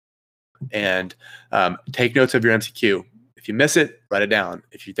 and take notes of your MCQ. If you miss it, write it down.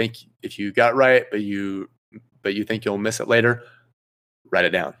 If you got it right, but you think you'll miss it later, write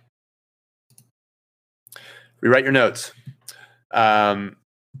it down. Rewrite your notes.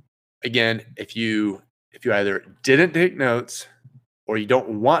 Again, if you either didn't take notes or you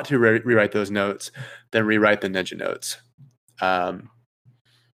don't want to rewrite those notes, then rewrite the Ninja notes.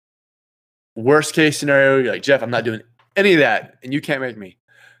 Worst case scenario, you're like, Jeff, I'm not doing any of that, and you can't make me.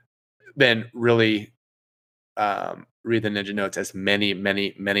 Then really read the Ninja notes as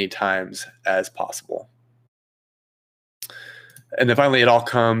many times as possible. And then finally, it all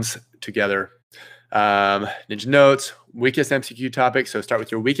comes together. Ninja notes, weakest MCQ topic. So start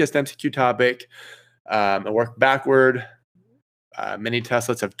with your weakest MCQ topic and work backward. Mini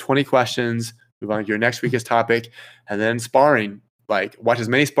tests of 20 questions. Move on to your next weakest topic. And then sparring. Like, watch as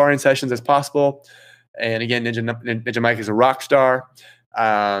many sparring sessions as possible. And again, Ninja Mike is a rock star.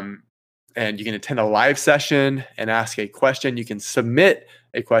 And you can attend a live session and ask a question. You can submit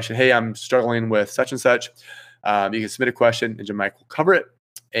a question. Hey, I'm struggling with such and such. You can submit a question. Ninja Mike will cover it.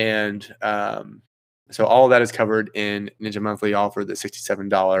 And so all of that is covered in Ninja Monthly, all for the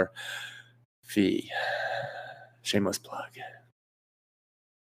 $67 fee. Shameless plug.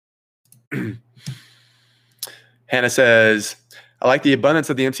 Hannah says, I like the abundance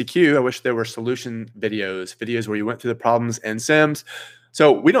of the MCQ. I wish there were solution videos where you went through the problems and sims.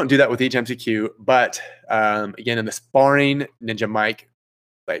 So we don't do that with each MCQ, but again, in the sparring, Ninja Mike,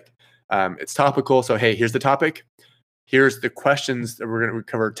 it's topical. So, hey, here's the topic. Here's the questions that we're going to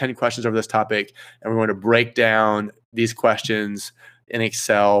cover 10 questions over this topic, and we're going to break down these questions in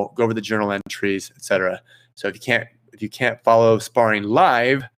Excel, go over the journal entries, etc. So if you can't follow sparring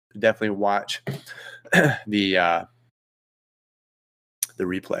live, definitely watch the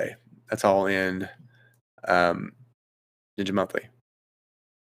replay. That's all in Ninja Monthly.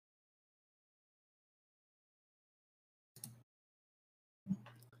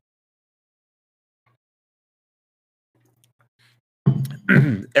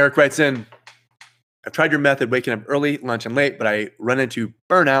 Eric writes in, I've tried your method waking up early, lunch, and late, but I run into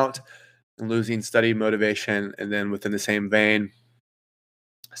burnout and losing study motivation. And then within the same vein,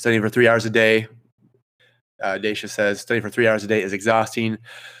 studying for 3 hours a day. Daisha says, studying for 3 hours a day is exhausting.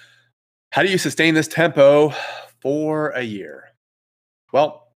 How do you sustain this tempo for a year?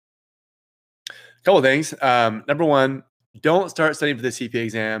 Well, a couple of things. Number one, don't start studying for the CPA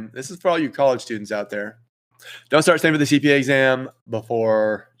exam. This is for all you college students out there. Don't start studying for the CPA exam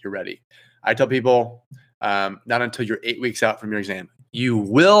before you're ready. I tell people, not until you're 8 weeks out from your exam. You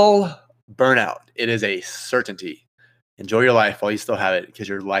will burn out. It is a certainty. Enjoy your life while you still have it, because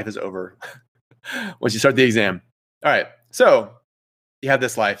your life is over once you start the exam. All right. So you have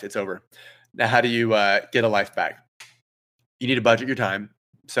this life. It's over. Now, how do you get a life back? You need to budget your time.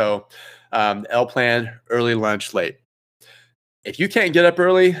 So L plan, early, lunch, late. If you can't get up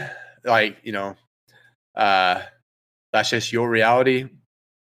early, that's just your reality,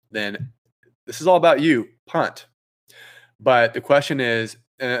 then this is all about you. Punt. But the question is,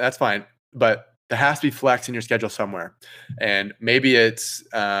 that's fine, but there has to be flex in your schedule somewhere. And maybe it's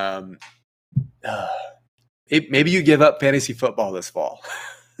maybe you give up fantasy football this fall.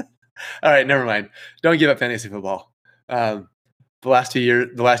 All right, never mind. Don't give up fantasy football. The last year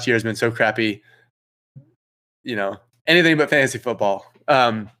has been so crappy. Anything but fantasy football.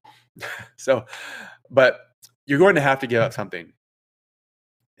 But you're going to have to give up something,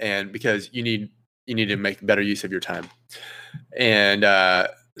 and because you need to make better use of your time. And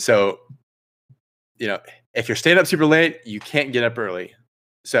so if you're staying up super late, you can't get up early.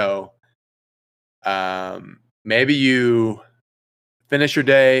 So maybe you finish your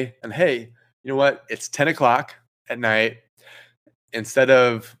day and, hey, you know what? It's 10 o'clock at night. Instead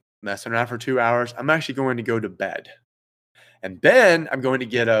of messing around for 2 hours, I'm actually going to go to bed. And then I'm going to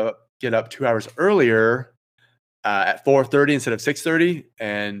get up 2 hours earlier at 4:30 instead of 6:30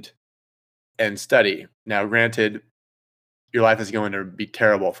 and study. Now, granted, your life is going to be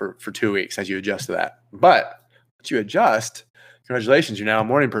terrible for 2 weeks as you adjust to that. But once you adjust, congratulations, you're now a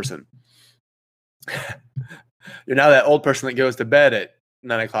morning person. You're now that old person that goes to bed at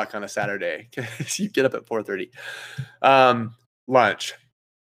 9 o'clock on a Saturday because you get up at 4:30. Lunch.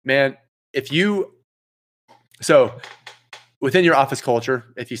 Man, so within your office culture,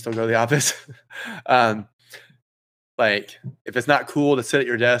 if you still go to the office, if it's not cool to sit at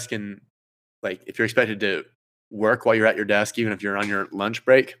your desk and if you're expected to work while you're at your desk, even if you're on your lunch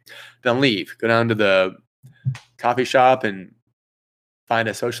break, then leave. Go down to the coffee shop and find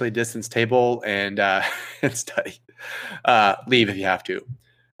a socially distanced table and study. Leave if you have to.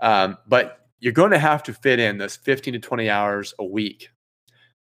 But you're going to have to fit in those 15 to 20 hours a week,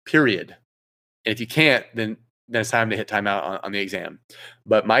 period. And if you can't, then it's time to hit timeout on the exam.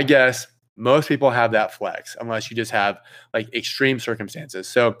 But my guess, most people have that flex unless you just have extreme circumstances.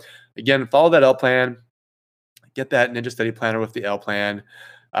 So again, follow that L plan. get that Ninja Study Planner with the L plan,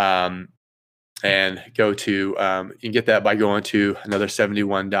 and go to, you can get that by going to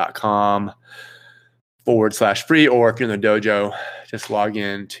another71.com/free, or if you're in the dojo, just log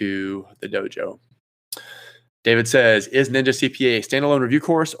in to the dojo. David says, is Ninja CPA a standalone review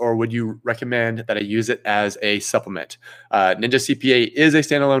course, or would you recommend that I use it as a supplement? Ninja CPA is a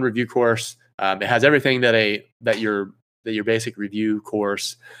standalone review course. It has everything that your basic review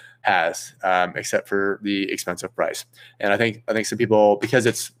course has, except for the expensive price. And I think some people, because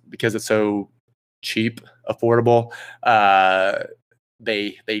it's so cheap, affordable,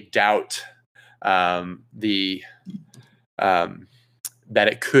 they doubt that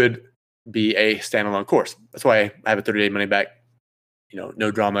it could be a standalone course. That's why I have a 30-day money back, no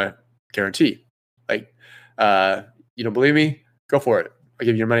drama guarantee. Like, you don't believe me? Go for it. I'll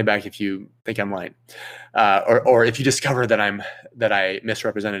give you your money back if you think I'm lying, or if you discover that I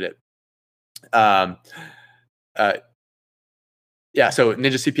misrepresented it. So Ninja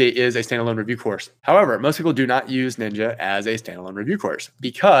CPA is a standalone review course. However, most people do not use Ninja as a standalone review course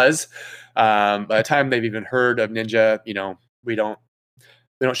because by the time they've even heard of Ninja, we don't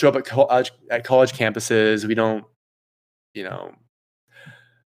show up at college campuses. We don't,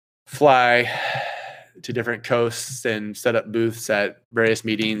 fly to different coasts and set up booths at various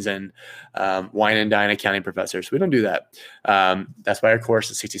meetings and wine and dine accounting professors. We don't do that. That's why our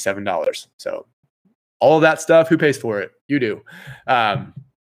course is $67. So all of that stuff, who pays for it? You do.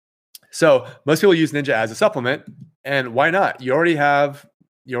 So most people use Ninja as a supplement, and why not? You already have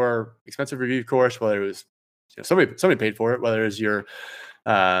your expensive review course, whether it was somebody paid for it, whether it's your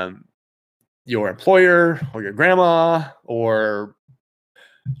employer or your grandma, or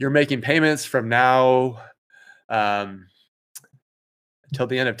you're making payments from now until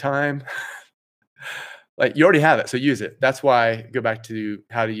the end of time. Like, you already have it, so use it. That's why go back to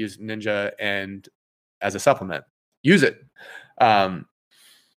how to use Ninja and as a supplement. Use it. But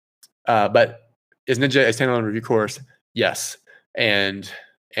is Ninja a standalone review course? Yes. And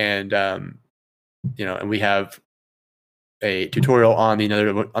we have a tutorial on the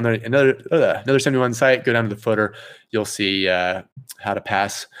another 71 site. Go down to the footer. You'll see how to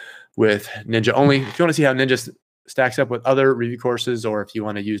pass with Ninja only. If you want to see how Ninja stacks up with other review courses, or if you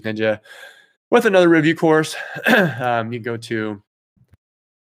want to use Ninja with another review course, you go to,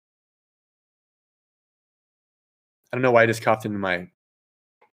 I don't know why I just coughed into my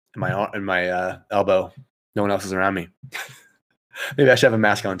elbow. No one else is around me. Maybe I should have a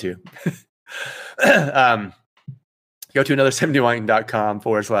mask on too. Go to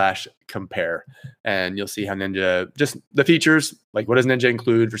another71.com/compare, and you'll see how Ninja, just the features, like what does Ninja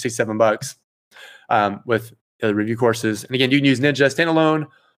include for $67 with the review courses. And again, you can use Ninja standalone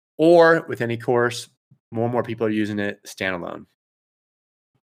or with any course. More and more people are using it standalone.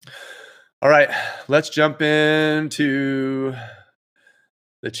 All right, let's jump into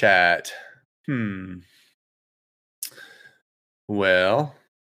the chat. Well,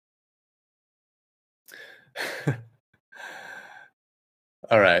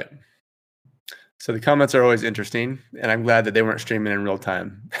 all right. So the comments are always interesting, and I'm glad that they weren't streaming in real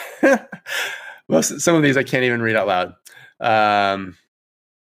time. Some of these I can't even read out loud.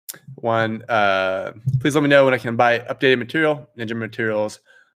 Please let me know when I can buy updated material. Ninja materials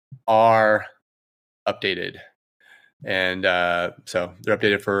are updated, and so they're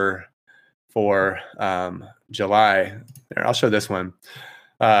updated for July. There, I'll show this one.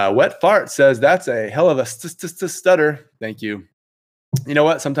 Wet Fart says that's a hell of a stutter. Thank you. You know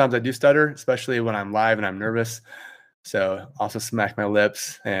what? Sometimes I do stutter, especially when I'm live and I'm nervous. So also smack my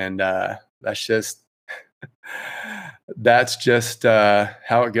lips, and that's just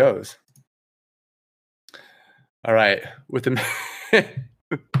how it goes. All right, with the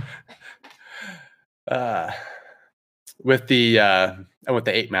I went the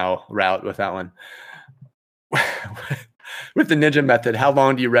 8-mile route with that one. With the Ninja method, how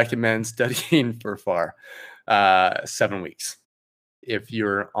long do you recommend studying for FAR? 7 weeks. If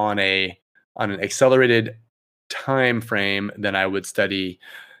you're on an accelerated time frame, then I would study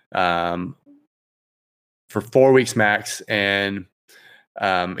for 4 weeks max. And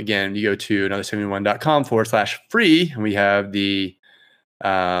again, you go to another71.com/free, and we have the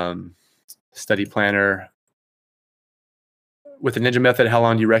study planner with the Ninja method. How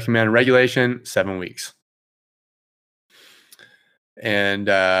long do you recommend? Regulation, 7 weeks. And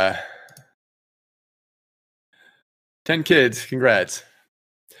 10 kids, congrats.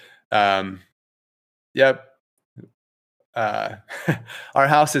 Yep. Our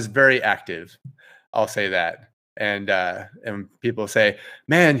house is very active. I'll say that. And people say,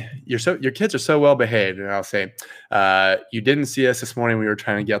 man, your kids are so well behaved. And I'll say, you didn't see us this morning. We were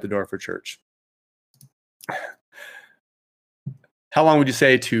trying to get out the door for church. how long would you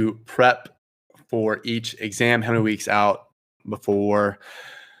say to prep for each exam? How many weeks out before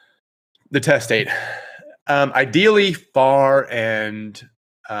the test date? Ideally, FAR and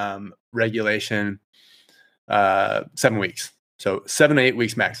regulation, 7 weeks. So 7 to 8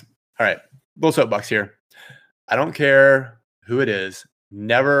 weeks max. All right, little soapbox here. I don't care who it is,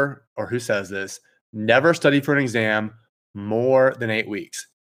 never, or who says this, never study for an exam more than 8 weeks.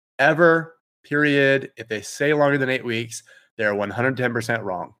 Ever, period. If they say longer than 8 weeks, they're 110%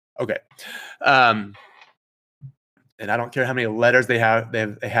 wrong. Okay. And I don't care how many letters they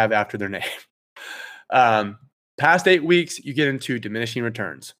have after their name. Past 8 weeks, you get into diminishing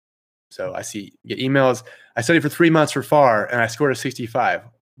returns. So I see, you get emails, I studied for 3 months for FAR and I scored a 65.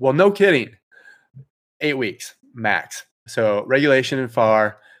 Well, no kidding. 8 weeks max. So regulation and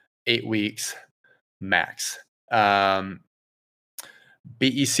FAR, 8 weeks max. BEC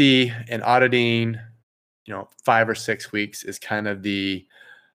and auditing, 5 or 6 weeks is kind of the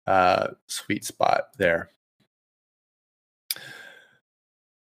sweet spot there.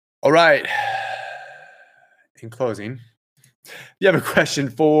 All right. In closing, if you have a question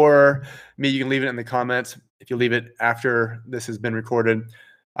for me, you can leave it in the comments. If you leave it after this has been recorded,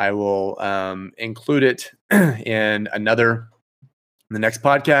 I will include it in the next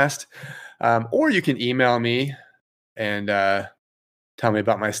podcast. Or you can email me and tell me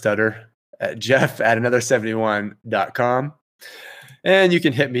about my stutter at jeff@another71.com. And you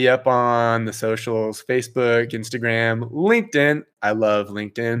can hit me up on the socials, Facebook, Instagram, LinkedIn. I love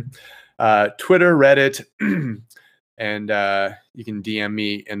LinkedIn. Twitter, Reddit, and you can DM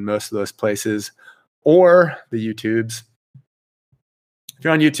me in most of those places or the YouTubes. If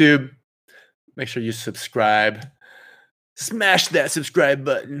you're on YouTube, make sure you subscribe. Smash that subscribe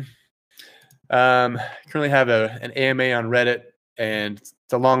button. Currently have an AMA on Reddit, and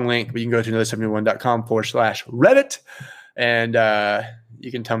it's a long link, but you can go to another71.com/Reddit, and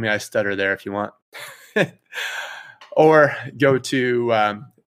you can tell me I stutter there if you want. Or go to,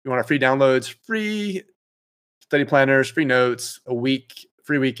 you want our free downloads, free study planners, free notes,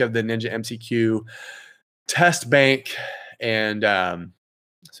 free week of the Ninja MCQ test bank. And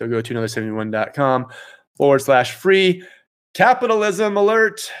so go to another71.com/free. Capitalism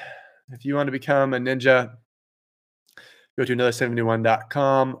alert. If you want to become a ninja, go to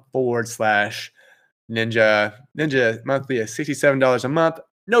another71.com/ninja. Ninja monthly is $67 a month.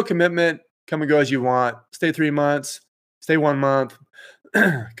 No commitment. Come and go as you want. Stay 3 months. Stay 1 month.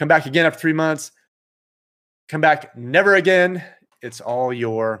 Come back again after 3 months. Come back never again. It's all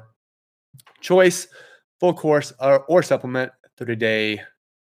your choice. Full course or supplement, 30-day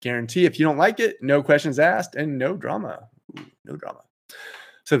guarantee. If you don't like it, no questions asked and no drama. No drama.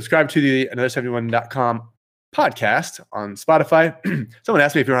 Subscribe to the another71.com podcast on Spotify. Someone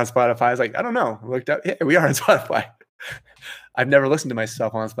asked me if you're on Spotify. I was like, I don't know. I looked up. Hey, we are on Spotify. I've never listened to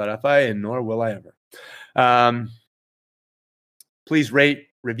myself on Spotify, and nor will I ever. Please rate,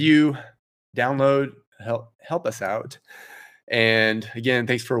 review, download, help us out. And again,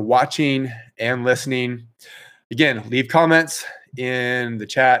 thanks for watching and listening. Again, leave comments in the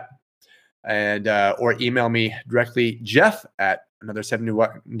chat and or email me directly,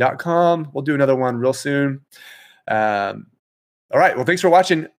 jeff@another71.com. We'll do another one real soon. All right. Well, thanks for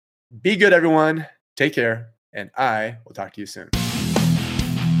watching. Be good, everyone. Take care. And I will talk to you soon.